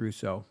going with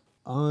Rousseau.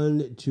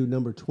 On to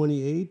number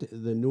 28,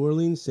 the New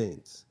Orleans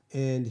Saints.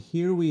 And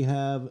here we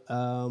have,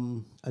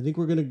 I think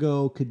we're going to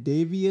go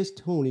Kadarius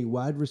Toney,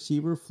 wide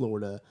receiver,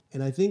 Florida.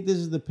 And I think this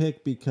is the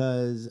pick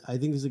because I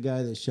think this is a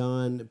guy that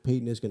Sean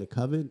Payton is going to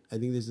covet. I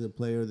think this is a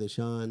player that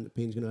Sean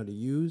Payton's going to know how to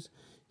use.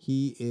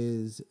 He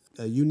is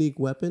a unique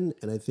weapon,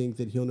 and I think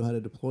that he'll know how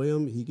to deploy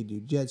him. He could do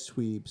jet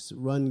sweeps,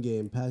 run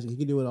game, passing. He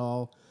can do it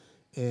all.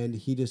 And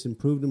he just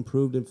improved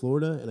in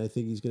Florida, and I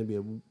think he's going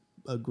to be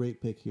a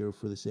great pick here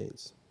for the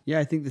Saints. Yeah,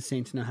 I think the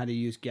Saints know how to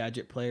use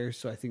gadget players,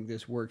 so I think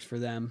this works for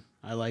them.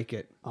 I like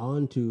it.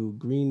 On to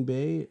Green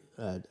Bay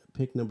at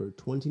pick number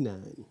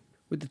 29.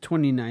 With the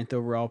 29th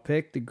overall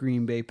pick, the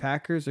Green Bay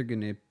Packers are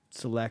going to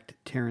select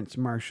Terrence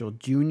Marshall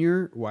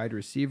Jr., wide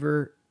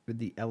receiver with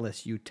the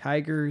LSU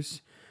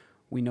Tigers.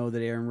 We know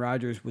that Aaron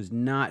Rodgers was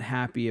not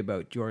happy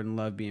about Jordan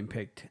Love being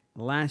picked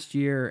last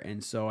year,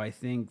 and so I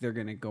think they're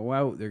going to go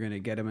out. They're going to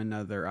get him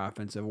another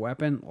offensive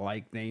weapon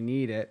like they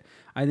need it.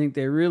 I think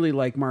they really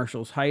like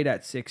Marshall's height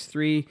at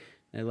 6'3".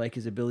 They like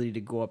his ability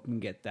to go up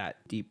and get that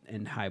deep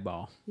and high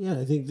ball. Yeah,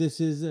 I think this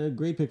is a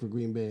great pick for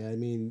Green Bay. I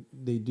mean,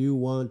 they do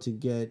want to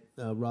get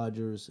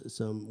Rodgers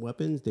some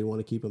weapons. They want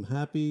to keep him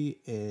happy,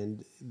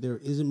 and there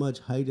isn't much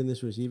height in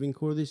this receiving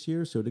core this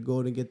year, so to go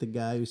out and get the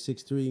guy who's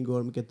 6'3" and go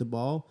out and get the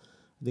ball,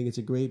 I think it's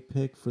a great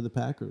pick for the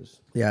Packers.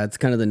 Yeah, it's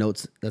kind of the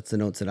notes. That's the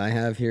notes that I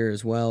have here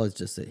as well. It's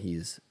just that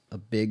he's a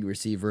big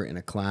receiver in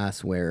a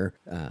class where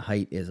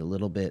height is a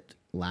little bit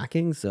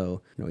lacking.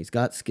 So he's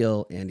got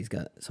skill and he's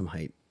got some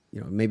height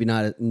maybe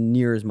not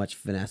near as much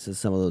finesse as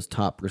some of those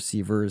top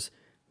receivers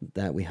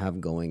that we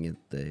have going at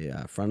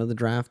the front of the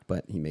draft,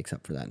 but he makes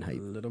up for that in height.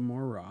 A little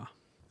more raw.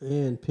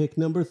 And pick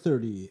number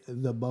 30,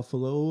 the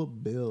Buffalo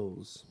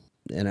Bills.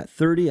 And at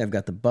 30, I've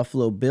got the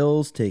Buffalo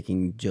Bills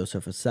taking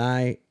Joseph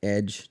Ossai,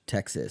 edge,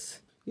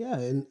 Texas. Yeah,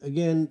 and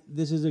again,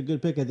 this is a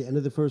good pick at the end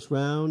of the first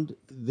round.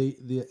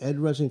 The edge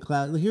rushing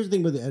class. Here's the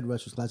thing about the edge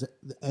rushers class.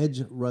 The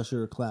edge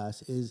rusher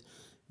class is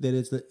that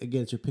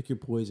it's your pick your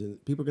poison.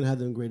 People are going to have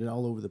them graded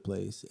all over the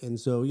place. And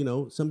so,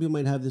 some people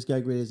might have this guy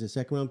graded as a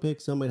second round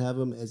pick. Some might have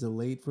him as a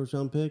late first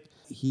round pick.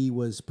 He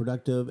was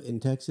productive in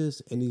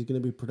Texas, and he's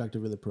going to be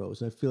productive in the pros.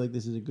 So I feel like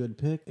this is a good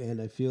pick,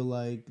 and I feel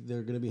like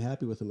they're going to be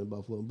happy with him in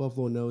Buffalo. And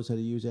Buffalo knows how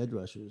to use edge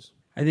rushers.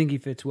 I think he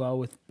fits well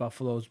with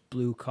Buffalo's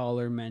blue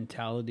collar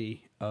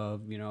mentality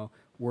of,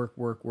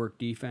 work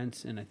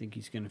defense, and I think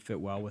he's going to fit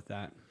well with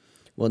that.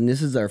 Well, and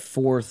this is our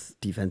fourth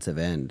defensive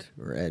end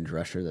or edge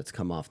rusher that's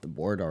come off the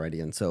board already,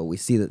 and so we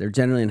see that they're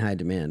generally in high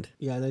demand.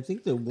 Yeah, and I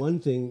think the one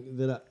thing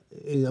that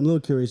I'm a little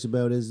curious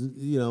about is,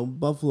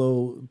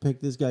 Buffalo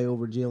picked this guy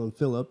over Jalen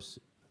Phillips,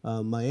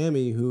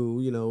 Miami,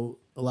 who,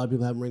 a lot of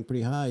people have him ranked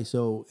pretty high.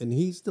 So, and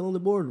he's still on the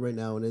board right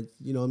now, and it's,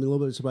 I'm a little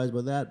bit surprised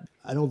about that.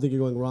 I don't think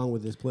you're going wrong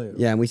with this player.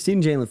 Yeah, and we've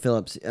seen Jalen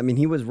Phillips. I mean,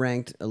 he was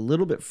ranked a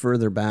little bit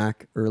further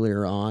back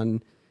earlier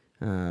on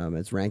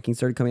as rankings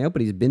started coming out,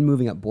 but he's been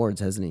moving up boards,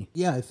 hasn't he?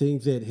 Yeah, I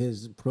think that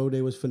his pro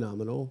day was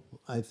phenomenal.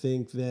 I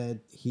think that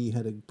he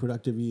had a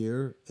productive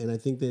year, and I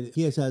think that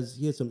he has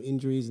some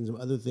injuries and some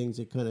other things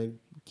that kind of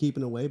keep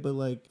him away. But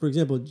like, for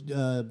example,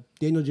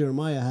 Daniel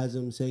Jeremiah has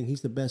him saying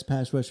he's the best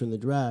pass rusher in the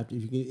draft.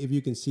 If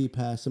you can see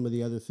past some of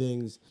the other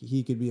things,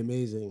 he could be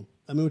amazing.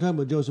 I mean, we're talking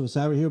about Joseph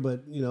Ossai here,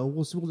 but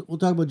we'll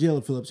talk about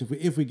Jalen Phillips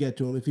if we get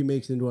to him, if he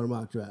makes it into our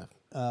mock draft.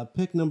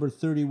 Pick number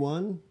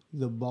 31,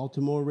 the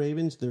Baltimore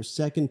Ravens, their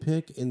second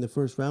pick in the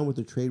first round with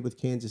the trade with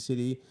Kansas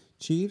City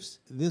Chiefs.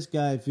 This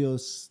guy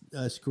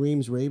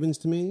screams Ravens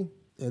to me,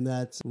 and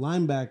that's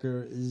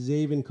linebacker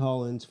Zaven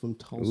Collins from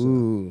Tulsa.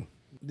 Ooh.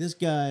 This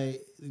guy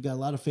got a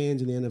lot of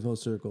fans in the NFL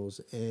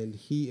circles, and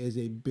he is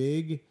a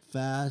big,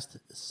 fast,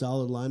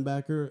 solid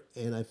linebacker,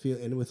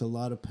 and with a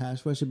lot of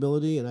pass rush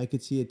ability, and I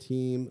could see a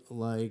team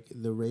like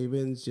the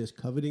Ravens just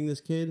coveting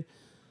this kid,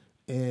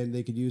 and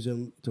they could use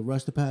him to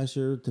rush the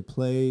passer, to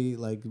play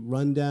like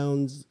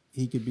rundowns.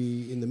 He could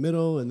be in the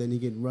middle, and then he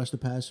could rush the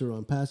passer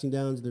on passing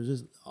downs. There's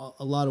just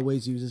a lot of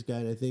ways to use this guy,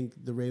 and I think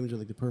the Ravens are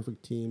like the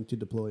perfect team to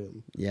deploy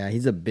him. Yeah,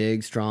 he's a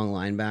big, strong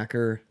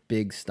linebacker,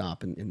 big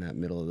stop in that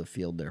middle of the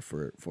field there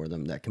for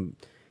them that can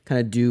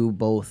kind of do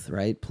both,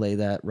 right? Play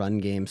that run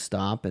game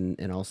stop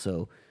and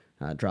also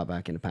drop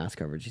back into pass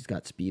coverage. He's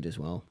got speed as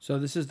well. So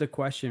this is the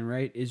question,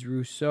 right? Is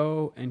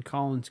Rousseau and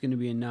Collins going to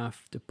be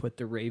enough to put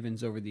the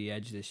Ravens over the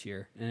edge this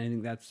year? And I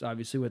think that's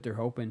obviously what they're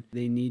hoping.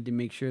 They need to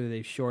make sure that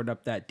they've shored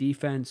up that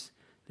defense.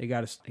 They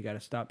got to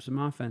stop some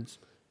offense.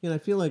 And I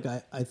feel like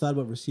I thought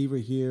about receiver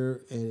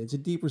here, and it's a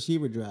deep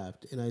receiver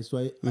draft. And I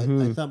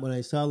thought when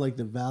I saw like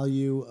the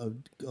value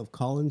of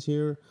Collins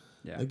here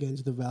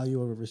against the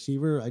value of a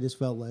receiver, I just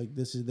felt like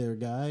this is their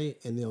guy,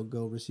 and they'll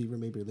go receiver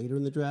maybe later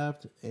in the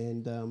draft.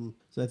 And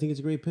so I think it's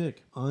a great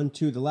pick. On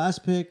to the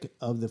last pick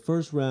of the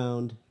first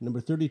round,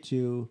 number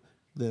 32,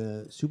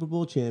 the Super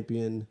Bowl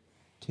champion,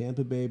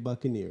 Tampa Bay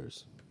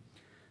Buccaneers.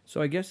 So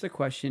I guess the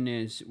question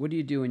is, what do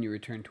you do when you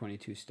return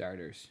 22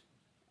 starters?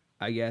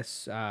 I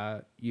guess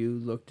you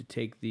look to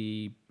take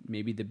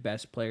maybe the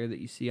best player that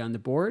you see on the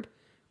board,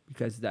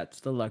 because that's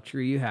the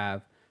luxury you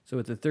have. So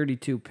with the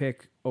 32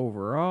 pick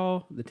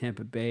overall, the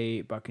Tampa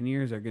Bay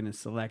Buccaneers are going to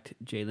select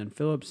Jalen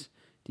Phillips,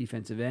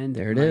 defensive end,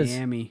 there it is.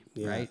 Miami,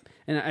 right?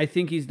 And I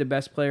think he's the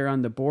best player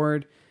on the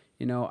board.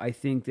 I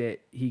think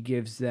that he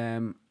gives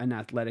them an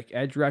athletic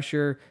edge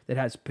rusher that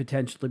has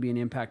potential to be an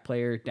impact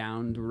player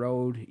down the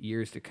road,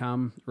 years to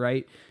come,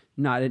 right?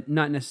 Not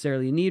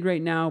necessarily a need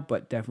right now,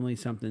 but definitely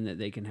something that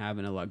they can have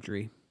in a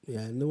luxury.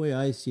 Yeah, and the way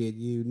I see it,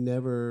 you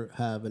never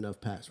have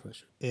enough pass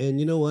rushers. And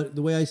you know what?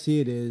 The way I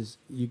see it is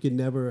you can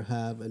never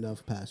have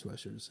enough pass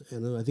rushers.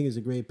 And I think it's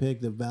a great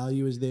pick. The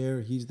value is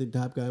there. He's the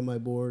top guy on my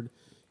board.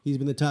 He's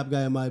been the top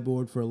guy on my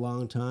board for a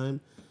long time.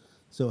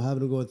 So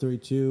having him go at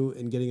 32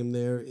 and getting him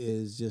there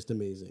is just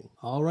amazing.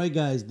 All right,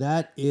 guys,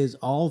 that is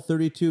all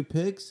 32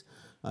 picks.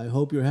 I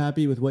hope you're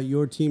happy with what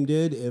your team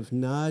did. If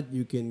not,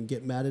 you can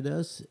get mad at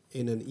us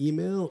in an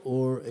email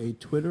or a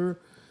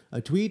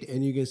tweet,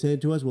 and you can send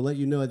it to us. We'll let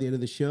you know at the end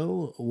of the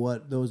show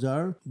what those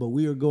are. But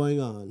we are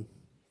going on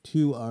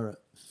to our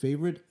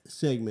favorite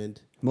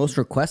segment. Most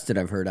requested,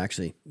 I've heard,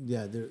 actually.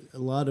 Yeah, there are a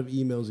lot of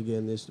emails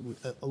again.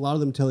 A lot of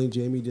them telling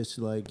Jamie just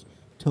to like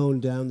tone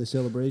down the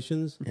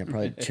celebrations. Yeah,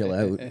 probably chill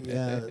out.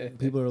 Yeah,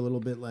 people are a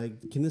little bit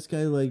like, can this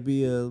guy like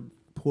be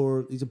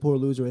he's a poor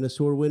loser and a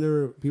sore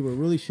winner? People are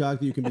really shocked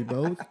that you can be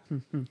both.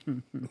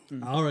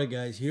 All right,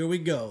 guys, here we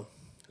go.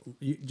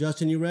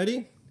 Justin, you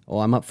ready? Oh,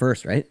 I'm up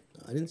first, right?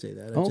 I didn't say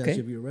that. I just Okay. asked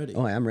you if you're ready.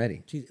 Oh, I am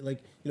ready. Jeez, you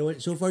know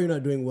what? So far, you're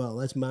not doing well.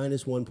 That's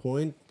minus 1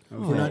 point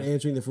for not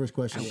answering the first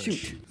question.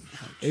 Shoot.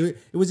 It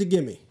was a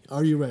gimme.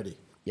 Are you ready?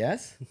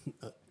 Yes?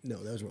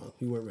 No, that was wrong.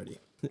 You weren't ready.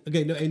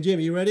 Okay, no, and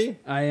Jimmy, you ready?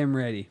 I am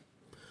ready.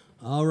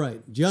 All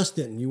right,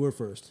 Justin, you were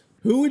first.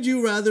 Who would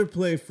you rather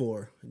play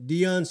for?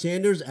 Deion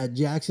Sanders at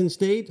Jackson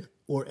State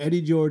or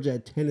Eddie George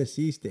at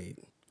Tennessee State?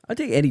 I'll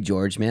take Eddie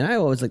George, man. I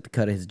always like the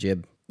cut of his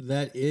jib.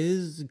 That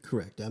is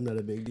correct. I'm not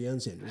a big Deion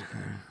Sanders guy.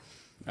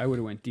 I would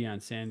have went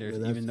Deion Sanders,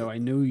 even though I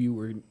knew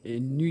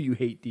you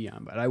hate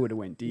Deion, but I would have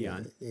went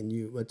Deion. Yeah,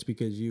 and that's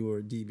because you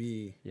were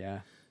DB. Yeah.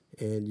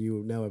 And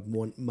you now have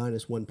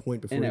minus 1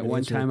 point before. And you at can one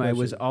answer the time, I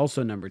was question.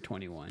 also number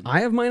 21.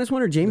 I have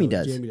 -1 or Jamie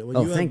does? Jamie does. Well,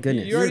 Oh, you thank have-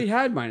 goodness. You already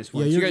had -1.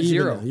 Yeah, You you're got even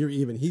 0. now. You're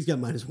even. He's got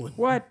 -1.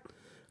 What?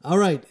 All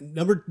right.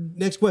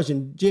 Next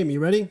question. Jamie, you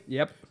ready?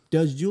 Yep.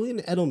 Does Julian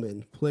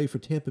Edelman play for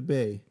Tampa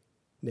Bay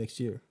next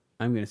year?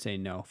 I'm going to say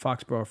no.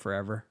 Foxborough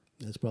forever.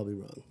 That's probably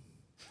wrong.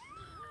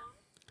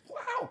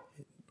 Wow.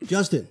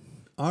 Justin,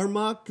 are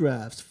mock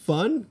drafts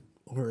fun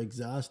or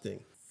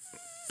exhausting?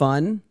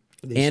 Fun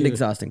They and should-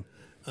 exhausting.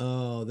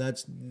 Oh,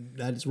 that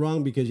is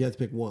wrong because you have to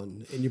pick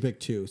one, and you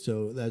picked 2,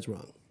 so that's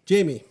wrong.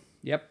 Jamie,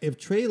 Yep. if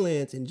Trey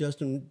Lance and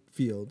Justin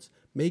Fields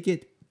make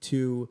it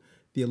to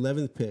the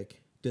 11th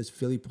pick, does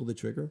Philly pull the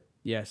trigger?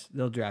 Yes,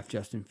 they'll draft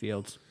Justin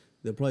Fields.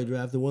 They'll probably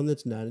draft the one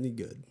that's not any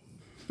good.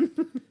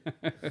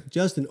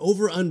 Justin,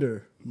 over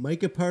under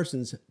Micah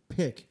Parsons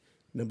pick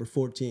number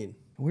 14.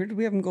 Where did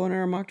we have him going in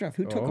our mock draft?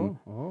 Who took him?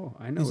 Oh,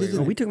 I know. This where isn't-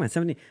 Oh, we took him at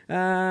 17.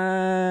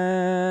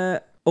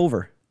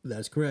 Over.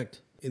 That's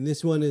correct. And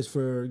this one is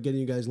for getting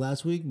you guys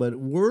last week, but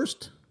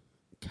worst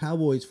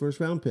Cowboys first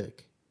round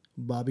pick,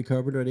 Bobby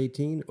Carpenter at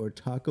 18 or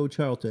Taco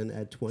Charlton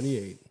at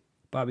 28.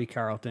 Bobby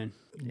Carlton.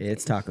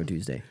 It's Taco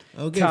Tuesday.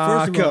 Okay,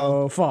 first of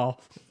all, Taco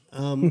Fall.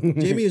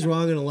 Jamie is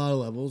wrong on a lot of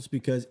levels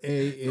because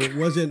it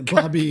wasn't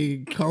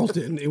Bobby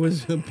Carlton, it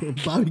was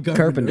Bobby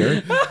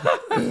Carpenter.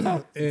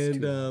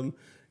 And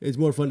it's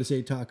more fun to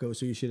say taco,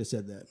 so you should have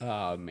said that.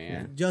 Oh,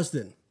 man.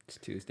 Justin, It's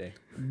Tuesday.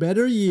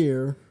 better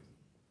year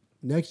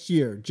next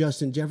year,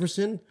 Justin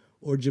Jefferson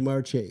or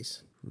Jamar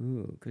Chase?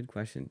 Ooh, good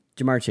question.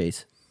 Jamar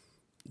Chase.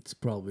 It's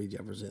probably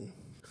Jefferson.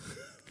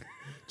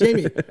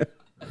 Jamie,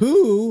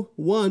 who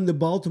won the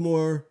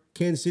Baltimore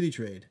Kansas City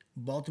trade?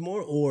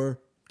 Baltimore or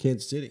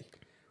Kansas City?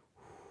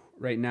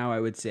 Right now, I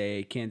would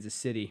say Kansas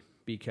City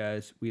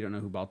because we don't know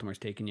who Baltimore's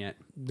taken yet.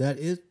 That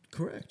is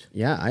correct.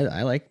 Yeah,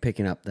 I like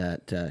picking up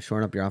that,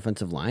 shoring up your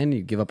offensive line.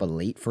 You give up a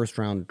late first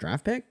round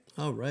draft pick.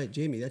 All right,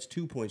 Jamie, that's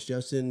 2 points.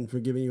 Justin for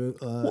giving you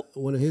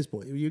one of his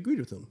points. You agreed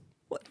with him.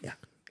 What? Yeah.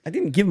 I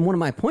didn't give him one of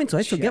my points, so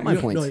I still get my You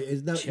don't- points. No,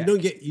 it's not, you Check.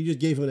 don't get. You just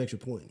gave him an extra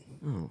point.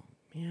 Oh,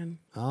 man.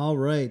 All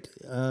right,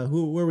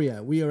 where are we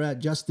at? We are at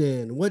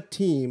Justin. What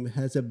team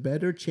has a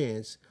better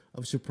chance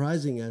of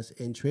surprising us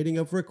and trading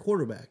up for a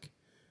quarterback?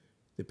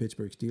 The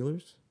Pittsburgh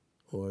Steelers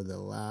or the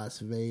Las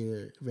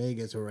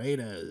Vegas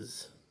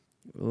Raiders?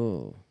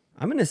 Oh,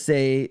 I'm going to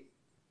say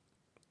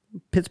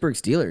Pittsburgh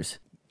Steelers.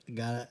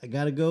 I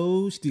gotta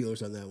go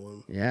Steelers on that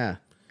one. Yeah.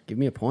 Give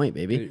me a point,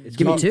 baby. It's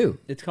Give me called- 2.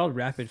 It's called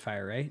rapid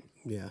fire, right?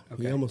 Yeah,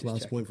 Okay, he almost just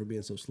lost a checking. point for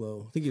being so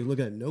slow. I think he was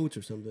looking at notes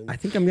or something. I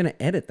think I'm going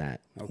to edit that.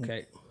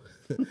 Okay.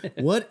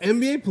 What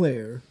NBA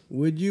player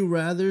would you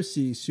rather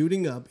see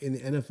suiting up in the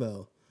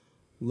NFL?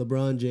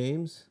 LeBron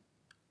James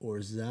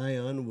or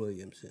Zion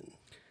Williamson?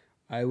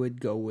 I would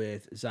go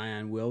with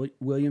Zion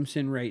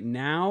Williamson right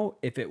now.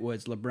 If it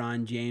was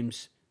LeBron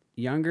James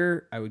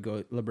younger, I would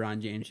go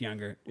LeBron James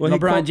younger. Well, he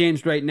LeBron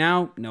James right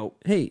now,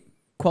 nope. Hey,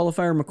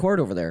 qualifier McCord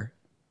over there.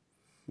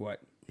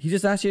 What? He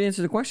just asked you to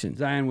answer the question.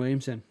 Zion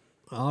Williamson.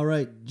 All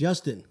right,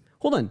 Justin.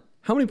 Hold on.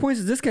 How many points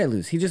does this guy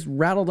lose? He just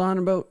rattled on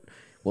about,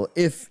 well,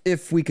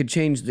 if we could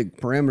change the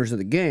parameters of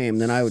the game,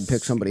 then I would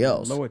pick somebody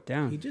else. Slow it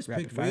down. He just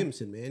Rapid picked fire.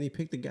 Williamson, man. He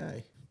picked the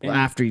guy. Well,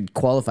 after he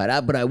qualified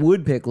out, but I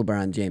would pick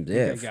LeBron James I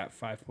if. got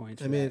 5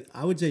 points. I mean,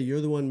 I would say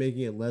you're the one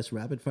making it less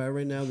rapid fire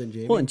right now than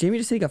Jamie. Hold on, Jamie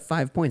just said he got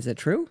 5 points. Is that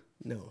true?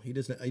 No, he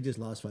doesn't. He just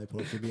lost 5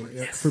 points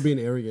for being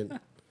arrogant.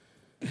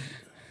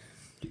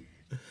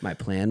 My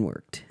plan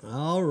worked.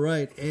 All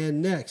right,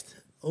 and next,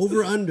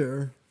 over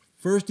under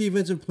first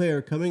defensive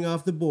player coming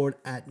off the board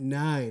at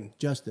 9.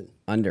 Justin.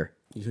 Under.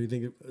 So you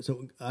think?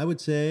 So I would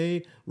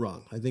say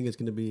wrong. I think it's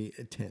going to be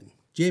a 10.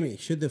 Jamie,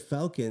 should the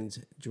Falcons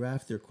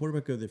draft their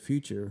quarterback of the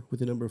future with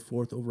the number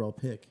 4th overall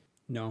pick?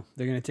 No,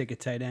 they're going to take a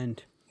tight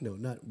end. No,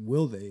 not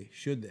will they.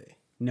 Should they?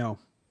 No.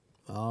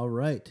 All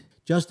right,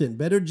 Justin.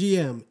 Better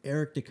GM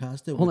Eric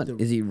DeCosta. Hold on.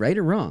 Is he right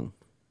or wrong?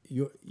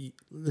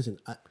 Listen.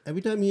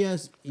 Every time he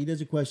does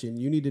a question,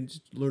 you need to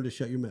just learn to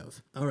shut your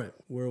mouth. All right,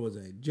 where was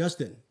I?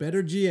 Justin.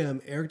 Better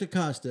GM Eric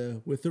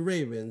DeCosta with the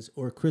Ravens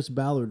or Chris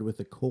Ballard with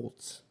the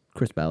Colts?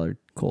 Chris Ballard,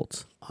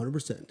 Colts.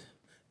 100%.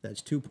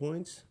 That's 2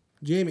 points.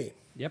 Jamie.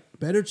 Yep.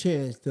 Better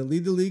chance to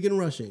lead the league in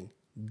rushing,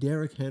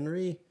 Derrick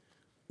Henry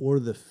or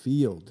the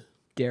field?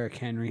 Derrick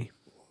Henry.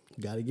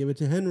 Got to give it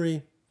to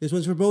Henry. This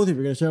one's for both of you.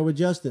 We're going to start with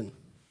Justin.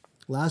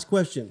 Last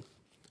question.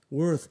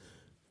 Worth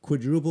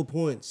quadruple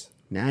points.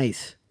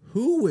 Nice.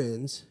 Who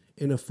wins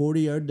in a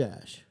 40-yard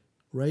dash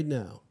right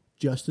now?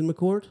 Justin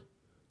McCourt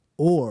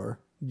or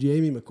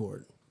Jamie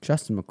McCourt?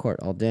 Justin McCourt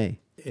all day.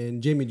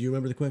 And Jamie, do you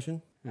remember the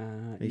question?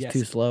 He's Yes.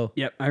 too slow.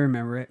 Yep, I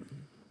remember it.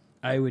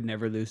 I would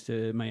never lose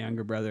to my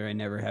younger brother. I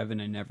never have,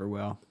 and I never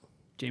will.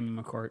 Jamie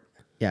McCourt.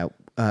 Yeah.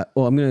 I'm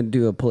going to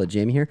do a pull at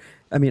Jamie here.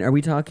 I mean, are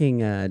we talking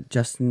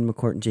Justin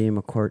McCourt and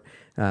Jamie McCourt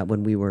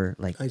when we were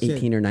like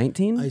 18 or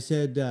 19? I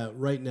said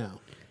right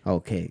now.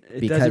 Okay.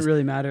 It doesn't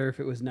really matter if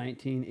it was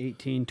 19,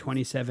 18,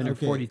 27, or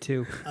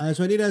 42.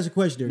 So I need to ask a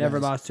question here, Never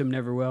guys. lost to him,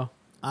 never will.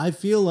 I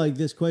feel like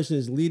this question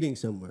is leading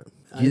somewhere.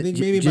 I think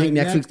maybe do you by think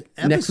next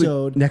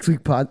episode, next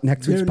week's there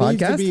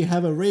podcast, needs to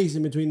have a race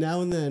in between now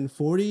and then,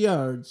 40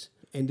 yards,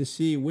 and to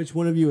see which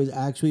one of you is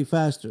actually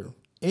faster.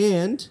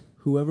 And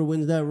whoever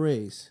wins that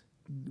race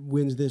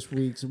wins this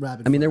week's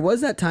rapid. I mean, there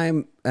was that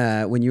time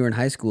when you were in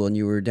high school and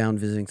you were down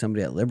visiting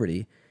somebody at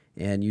Liberty,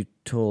 and you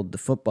told the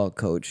football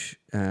coach,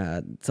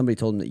 somebody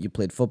told him that you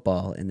played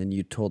football, and then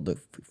you told the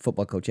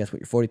football coach, yes, what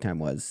your 40 time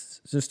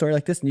was. Is there a story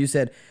like this? And you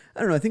said,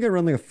 I don't know, I think I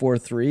run like a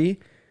 4.3.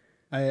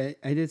 I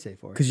did say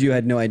 4. Because you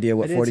had no idea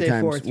what 40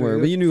 times were.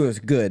 Well, you knew it was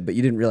good, but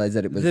you didn't realize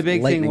that it was the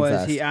big lightning thing was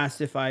fast. he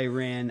asked if I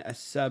ran a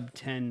sub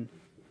 10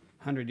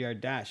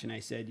 100-yard dash, and I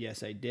said,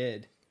 yes, I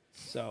did.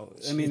 So,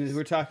 I mean,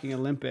 we're talking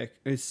Olympic.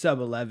 It was sub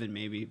 11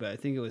 maybe, but I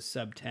think it was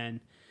sub 10.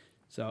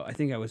 So I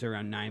think I was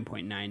around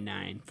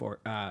 9.99 for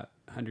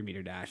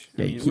 100-meter dash.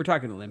 I mean, we're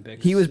talking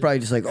Olympics. He was probably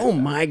just like, oh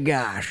my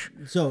gosh.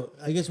 So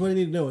I guess what I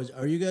need to know is,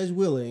 are you guys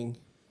willing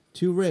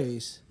to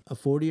race a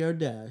 40-yard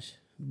dash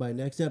by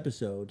next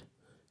episode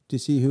to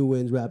see who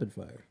wins rapid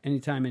fire?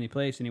 Anytime, any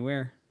place,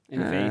 anywhere,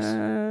 any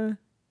face.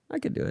 I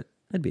could do it.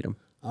 I'd beat him.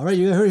 All right,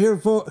 you heard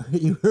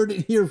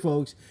it here,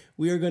 folks.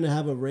 We are going to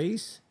have a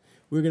race.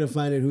 We're going to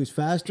find out who's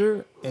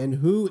faster and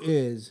who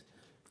is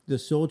the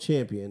sole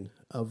champion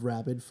of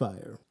rapid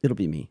fire. It'll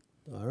be me.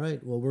 All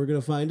right. Well, we're going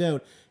to find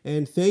out.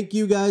 And thank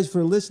you guys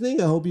for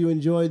listening. I hope you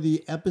enjoyed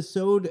the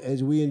episode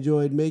as we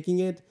enjoyed making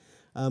it.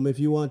 If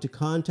you want to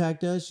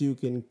contact us, you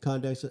can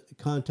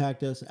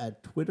contact us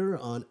at Twitter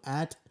on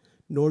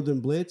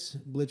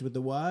 @NorthernBlitz, Blitz with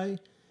the Y.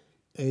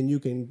 And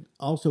you can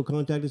also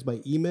contact us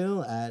by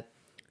email at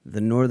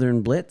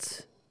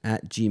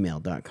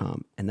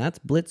thenorthernblitz@gmail.com. And that's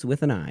Blitz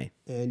with an I.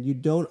 And you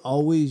don't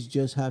always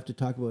just have to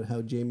talk about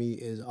how Jamie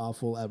is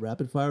awful at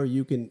rapid fire.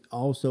 You can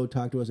also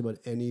talk to us about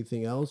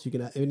anything else. You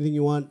can anything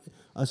you want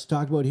us to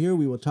talk about here,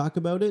 we will talk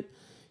about it.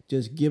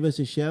 Just give us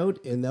a shout,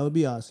 and that would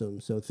be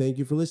awesome. So thank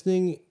you for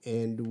listening,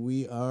 and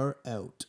we are out.